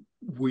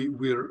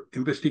 We're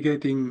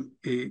investigating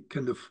a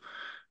kind of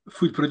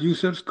food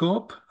producers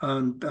co-op,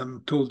 and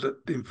I'm told that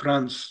in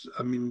France,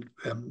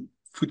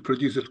 food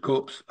producers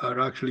co-ops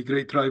are actually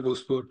great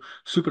rivals for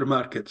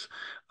supermarkets,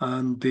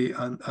 and they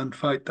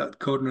fight that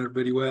corner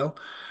very well.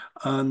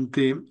 And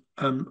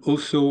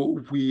also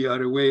we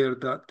are aware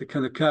that the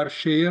kind of car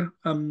share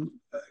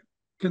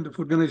kind of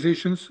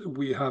organizations,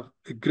 we have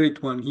a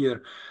great one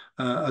here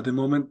at the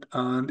moment,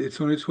 and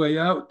it's on its way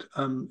out.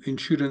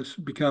 Insurance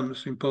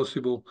becomes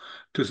impossible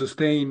to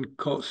sustain,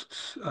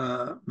 costs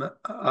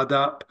add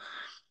up.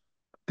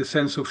 The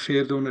sense of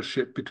shared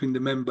ownership between the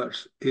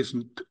members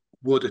isn't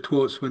what it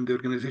was when the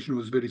organization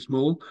was very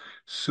small.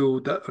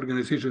 So that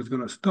organization is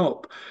going to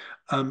stop.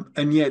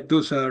 And yet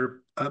those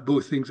are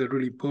both things are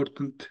really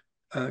important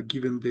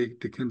given the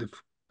kind of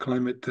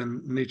climate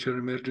and nature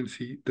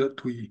emergency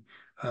that we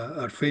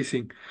are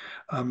facing.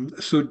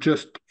 So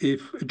just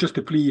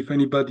a plea, if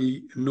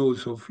anybody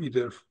knows of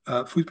either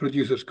food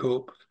producers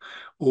co-ops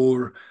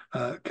or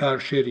car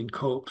sharing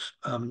co-ops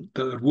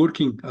that are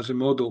working as a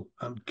model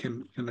and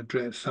can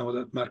address some of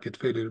that market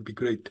failure, would be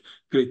great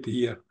to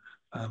hear.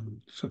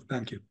 So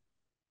thank you.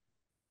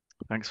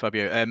 Thanks,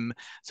 Fabio.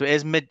 So it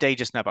is midday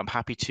just now, but I'm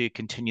happy to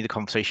continue the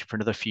conversation for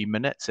another few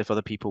minutes if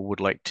other people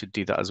would like to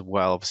do that as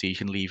well. Obviously, you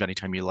can leave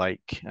anytime you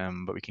like,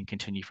 but we can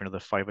continue for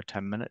another 5 or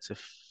 10 minutes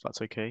if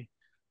that's okay.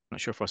 I'm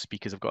not sure if our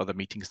speakers have got other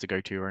meetings to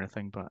go to or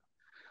anything, but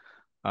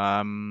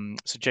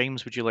so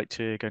James, would you like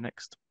to go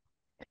next?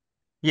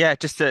 Yeah,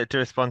 just to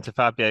respond to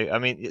Fabio. I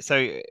mean, so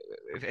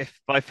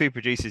if by food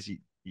producers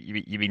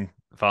you mean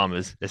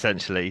farmers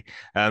essentially,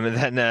 and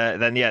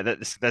then yeah,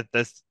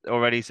 there's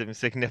already some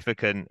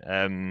significant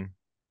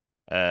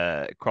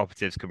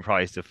cooperatives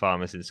comprised of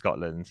farmers in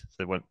Scotland.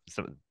 So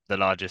some of the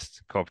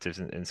largest cooperatives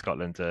in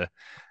Scotland are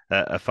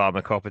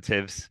farmer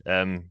cooperatives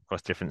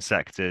across different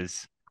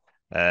sectors.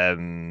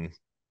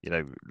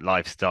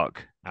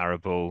 Livestock,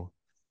 arable,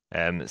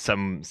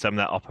 some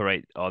that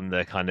operate on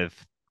the kind of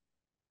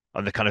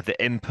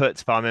the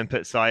farm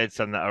input side,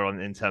 some that are on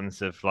in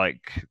terms of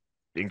like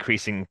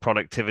increasing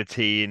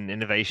productivity and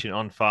innovation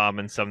on farm,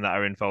 and some that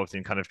are involved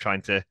in kind of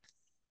trying to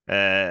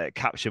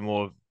capture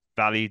more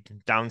value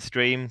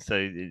downstream.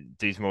 So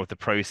do more of the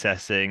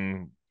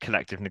processing,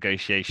 collective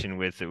negotiation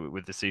with the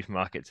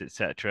supermarkets,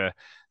 etc.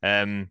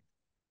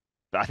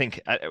 But I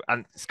think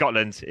and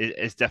Scotland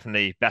is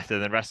definitely better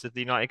than the rest of the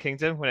United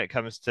Kingdom when it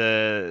comes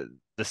to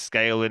the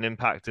scale and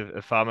impact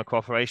of farmer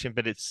cooperation,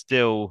 but it's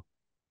still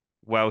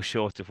well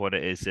short of what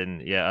it is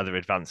in other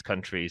advanced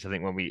countries. I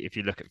think if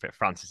you look at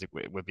France, it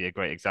would be a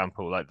great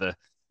example. Like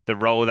the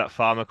role that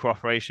farmer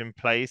cooperation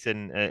plays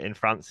in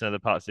France and other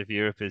parts of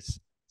Europe is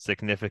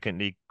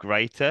significantly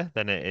greater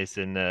than it is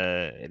in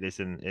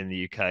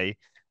the UK.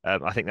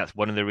 I think that's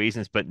one of the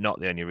reasons, but not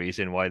the only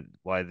reason why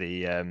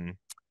the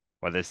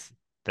well,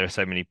 there are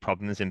so many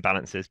problems,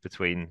 imbalances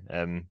between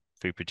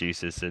food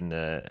producers and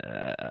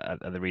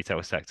the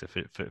retail sector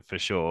for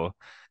sure.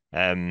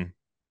 So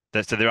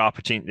there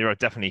are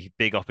definitely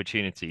big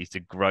opportunities to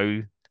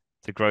grow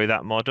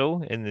that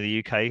model in the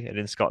UK and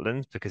in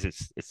Scotland, because it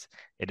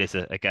is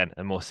again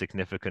a more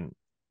significant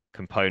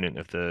component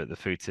of the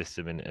food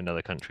system in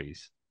other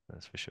countries.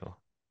 That's for sure.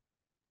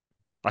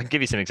 I can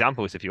give you some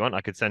examples if you want.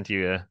 I could send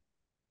you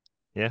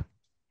yeah.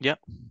 Yeah,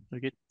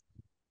 very good.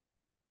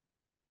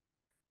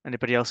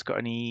 Anybody else got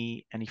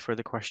any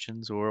further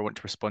questions or want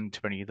to respond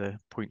to any of the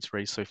points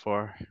raised so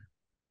far?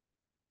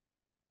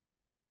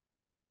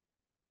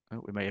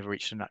 Oh, we may have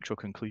reached a natural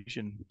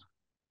conclusion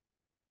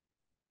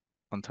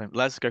on time.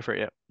 Les, go for it.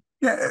 Yeah.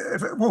 Yeah,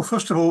 well,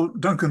 first of all,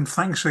 Duncan,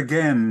 thanks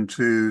again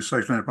to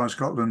Social Enterprise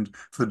Scotland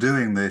for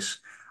doing this.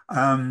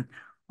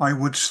 I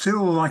would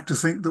still like to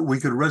think that we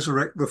could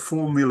resurrect the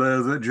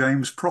formula that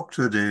James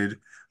Proctor did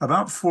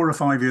about 4 or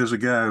 5 years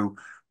ago,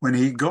 when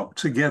he got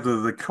together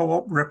the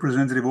co-op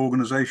representative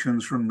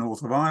organisations from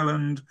North of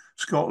Ireland,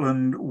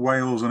 Scotland,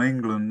 Wales and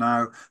England.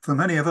 Now, for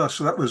many of us,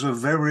 that was a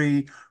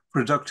very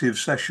productive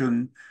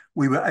session.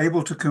 We were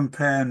able to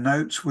compare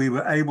notes. We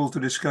were able to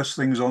discuss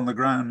things on the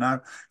ground.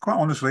 Now, quite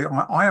honestly,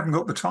 I haven't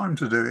got the time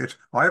to do it.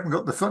 I haven't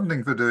got the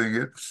funding for doing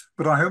it,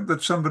 but I hope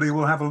that somebody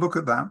will have a look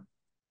at that.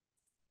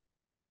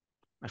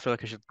 I feel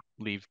like I should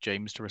leave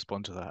James to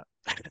respond to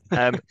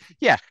that.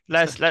 Yeah,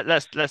 let's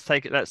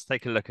take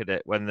a look at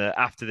it when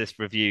after this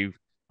review,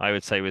 I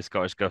would say, with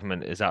Scottish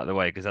Government is out of the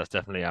way, because that's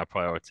definitely our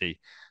priority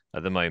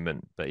at the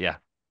moment. But yeah,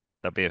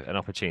 there'll be an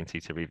opportunity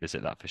to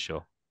revisit that for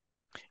sure.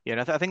 Yeah,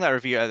 and I think that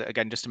review,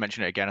 again, just to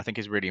mention it again, I think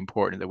is really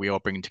important that we are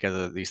bringing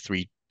together these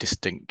three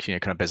distinct,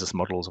 kind of business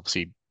models.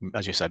 Obviously,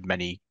 as you said,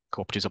 many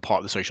cooperatives are part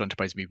of the social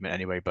enterprise movement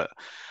anyway, but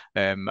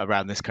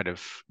around this kind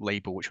of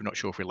label, which we're not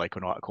sure if we like or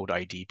not, called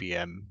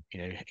IDBM,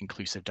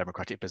 inclusive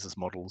democratic business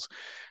models,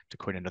 to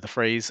coin another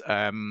phrase,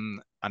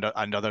 and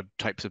other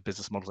types of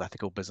business models,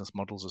 ethical business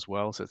models as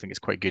well. So I think it's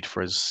quite good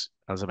for us,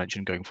 as I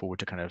mentioned, going forward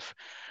to kind of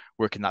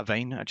work in that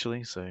vein,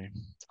 actually. So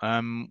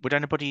would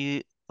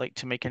anybody like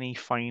to make any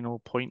final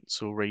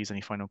points or raise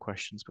any final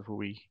questions before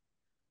we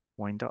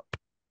wind up?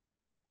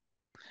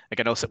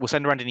 Again, we'll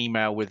send around an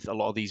email with a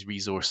lot of these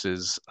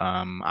resources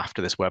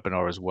after this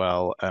webinar as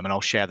well, and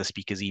I'll share the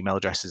speakers' email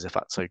addresses if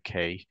that's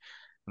okay,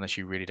 unless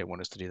you really don't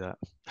want us to do that.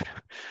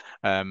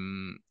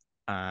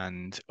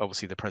 And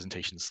obviously the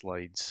presentation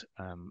slides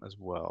as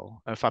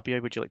well.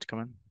 Fabio, would you like to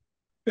come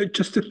in?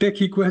 Just a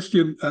techie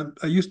question.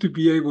 I used to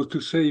be able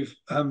to save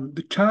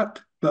the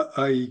chat, but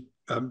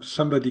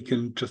somebody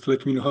can just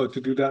let me know how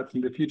to do that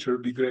in the future.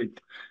 It'd be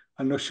great.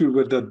 I'm not sure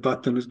where that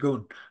button is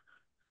going.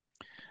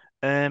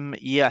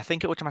 Yeah, I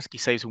think it automatically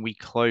saves when we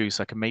close.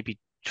 I can maybe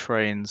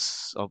try and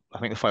I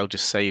think the file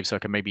just saves, so I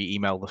can maybe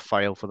email the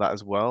file for that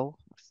as well.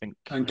 I think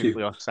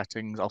hopefully our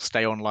settings. I'll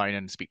stay online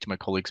and speak to my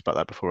colleagues about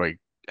that before I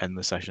end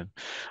the session.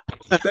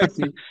 Thank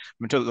you.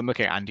 I'm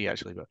looking at Andy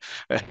actually, but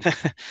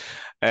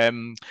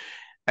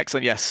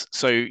excellent. Yes.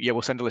 So yeah,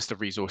 we'll send a list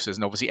of resources,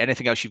 and obviously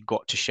anything else you've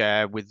got to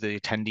share with the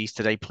attendees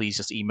today, please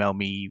just email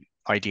me,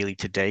 ideally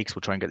today, because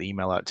we'll try and get the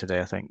email out today,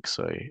 I think.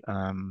 So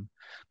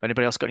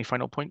anybody else got any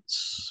final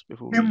points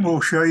before Kim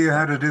will show you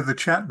how to do the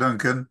chat,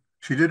 Duncan.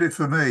 She did it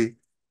for me.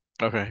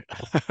 Okay.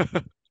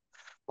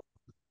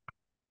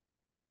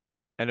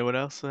 Anyone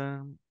else?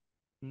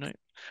 No.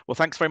 Well,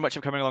 thanks very much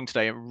for coming along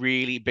today. A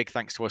really big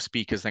thanks to our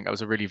speakers. I think that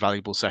was a really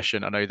valuable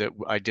session. I know that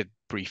I did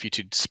brief you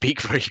to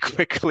speak very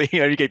quickly. I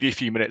only gave you a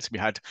few minutes. We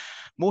had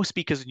more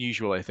speakers than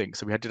usual, I think.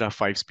 So we did have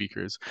 5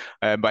 speakers.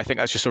 But I think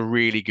that's just a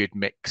really good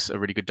mix, a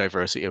really good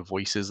diversity of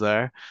voices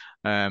there,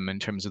 in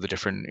terms of the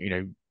different,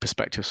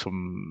 perspectives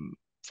from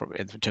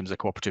in terms of the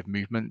cooperative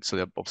movement.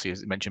 So obviously,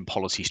 as I mentioned,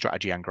 policy,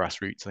 strategy, and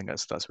grassroots. I think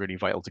that's really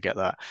vital to get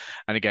that.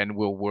 And again,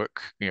 we'll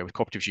work, with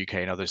Cooperatives UK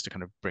and others to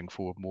kind of bring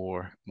forward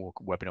more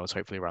webinars,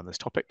 hopefully around this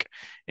topic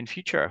in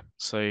future.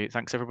 So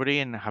thanks everybody,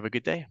 and have a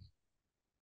good day.